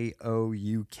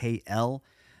Koukl.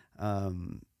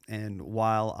 And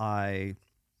while I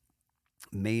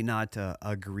may not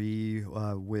agree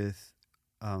with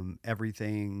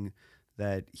everything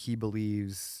that he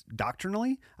believes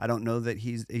doctrinally, I don't know that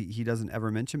he doesn't ever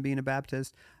mention being a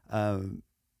Baptist.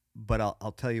 But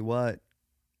I'll tell you what,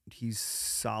 he's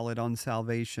solid on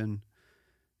salvation,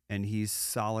 and he's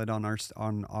solid on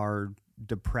our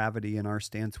depravity and our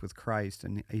stance with Christ,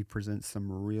 and he presents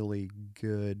some really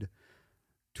good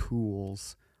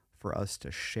tools for us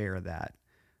to share that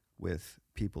with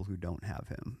people who don't have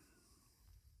him.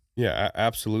 Yeah,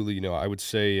 absolutely. I would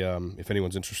say if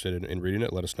anyone's interested in reading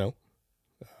it, let us know.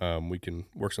 We can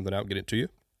work something out and get it to you.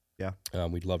 Yeah.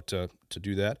 We'd love to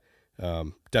do that.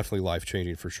 Definitely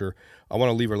life-changing for sure. I want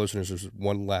to leave our listeners with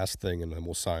one last thing, and then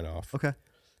we'll sign off. Okay.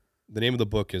 The name of the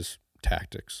book is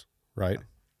Tactics, right? Okay.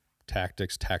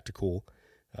 Tactics, tactical,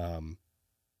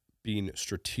 being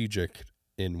strategic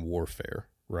in warfare,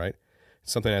 right?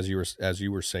 Something as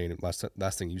you were saying,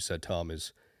 last thing you said, Tom,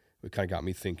 is what kind of got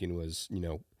me thinking was,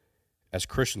 as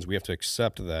Christians, we have to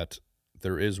accept that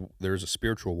there is a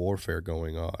spiritual warfare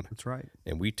going on. That's right.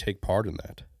 And we take part in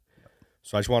that.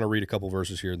 So I just want to read a couple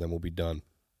verses here, and then we'll be done.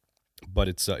 But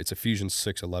it's Ephesians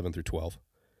 6:11-12,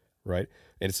 right?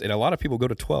 And a lot of people go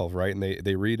to 12, right? And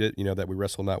they read it, that we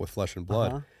wrestle not with flesh and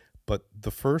blood. Uh-huh. But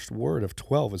the first word of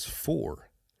 12 is for.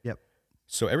 Yep.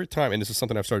 So every time, and this is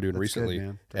something I've started doing That's recently,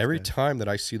 good, every time that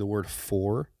I see the word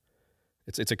for,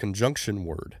 it's a conjunction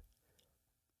word.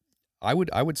 I would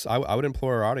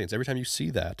implore our audience, every time you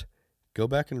see that, go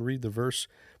back and read the verse.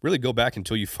 Really go back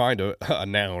until you find a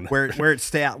noun. Where it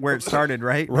started,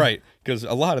 right? Right, because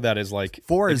a lot of that is like...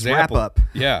 For is wrap up.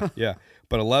 Yeah.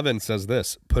 But 11 says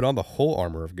this, put on the whole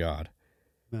armor of God,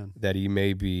 Amen, that he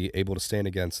may be able to stand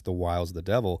against the wiles of the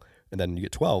devil. And then you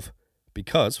get 12,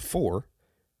 because for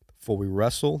we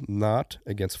wrestle not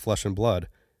against flesh and blood,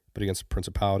 but against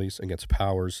principalities, against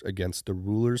powers, against the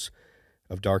rulers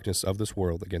of darkness of this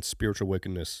world, against spiritual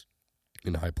wickedness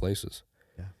in high places.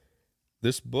 Yeah.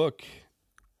 This book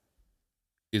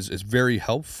is very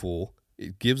helpful.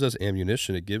 It gives us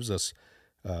ammunition. It gives us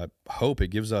hope. It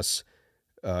gives us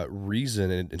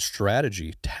reason and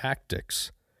strategy,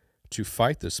 tactics to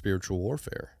fight this spiritual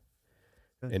warfare.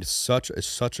 Good. And it's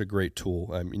such a great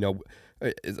tool.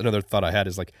 Another thought I had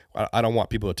is like, I don't want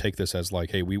people to take this as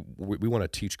like, hey, we want to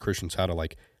teach Christians how to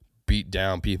like beat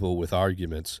down people with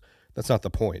arguments. That's not the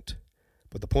point.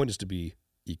 But the point is to be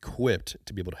equipped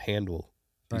to be able to handle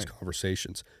these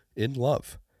conversations in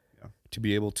love, to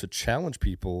be able to challenge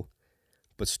people,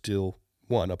 but still,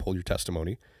 one, uphold your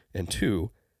testimony, and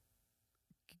two,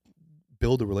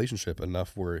 build a relationship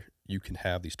enough where you can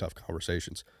have these tough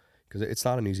conversations, because it's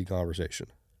not an easy conversation.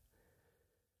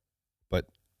 But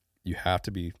you have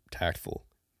to be tactful,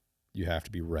 you have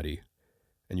to be ready,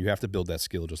 and you have to build that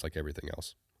skill just like everything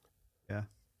else. Yeah.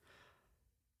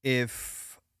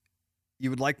 If you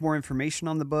would like more information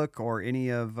on the book or any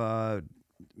of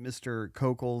Mr.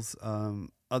 Koukl's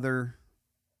other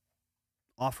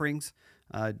offerings,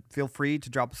 feel free to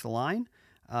drop us a line.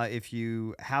 If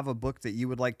you have a book that you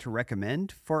would like to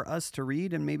recommend for us to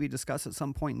read and maybe discuss at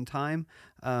some point in time,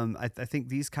 I think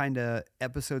these kind of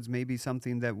episodes may be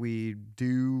something that we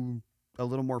do a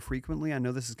little more frequently. I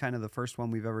know this is kind of the first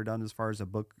one we've ever done as far as a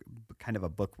book, kind of a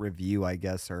book review, I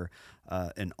guess, or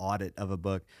an audit of a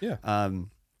book. Yeah.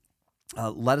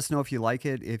 Let us know if you like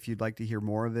it, if you'd like to hear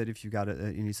more of it, if you've got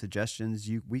any suggestions.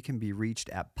 We can be reached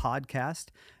at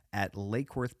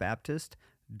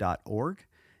podcast@lakeworthbaptist.org.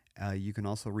 You can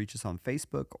also reach us on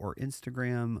Facebook or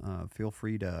Instagram. Feel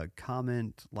free to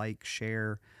comment, like,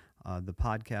 share the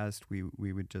podcast. We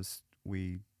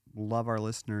love our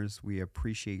listeners. We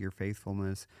appreciate your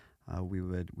faithfulness. We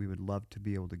would love to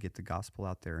be able to get the gospel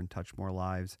out there and touch more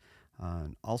lives.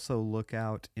 Also, look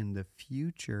out in the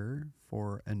future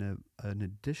for an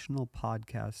additional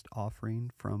podcast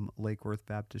offering from Lake Worth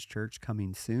Baptist Church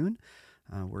coming soon.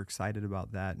 We're excited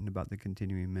about that and about the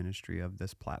continuing ministry of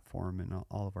this platform and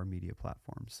all of our media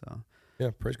platforms. So, yeah,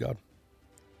 praise God.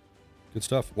 Good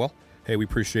stuff. Well, hey, we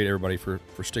appreciate everybody for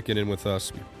sticking in with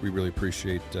us. We really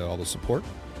appreciate all the support.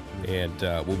 And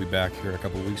we'll be back here in a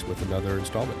couple of weeks with another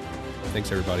installment.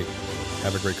 Thanks, everybody.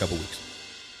 Have a great couple of weeks.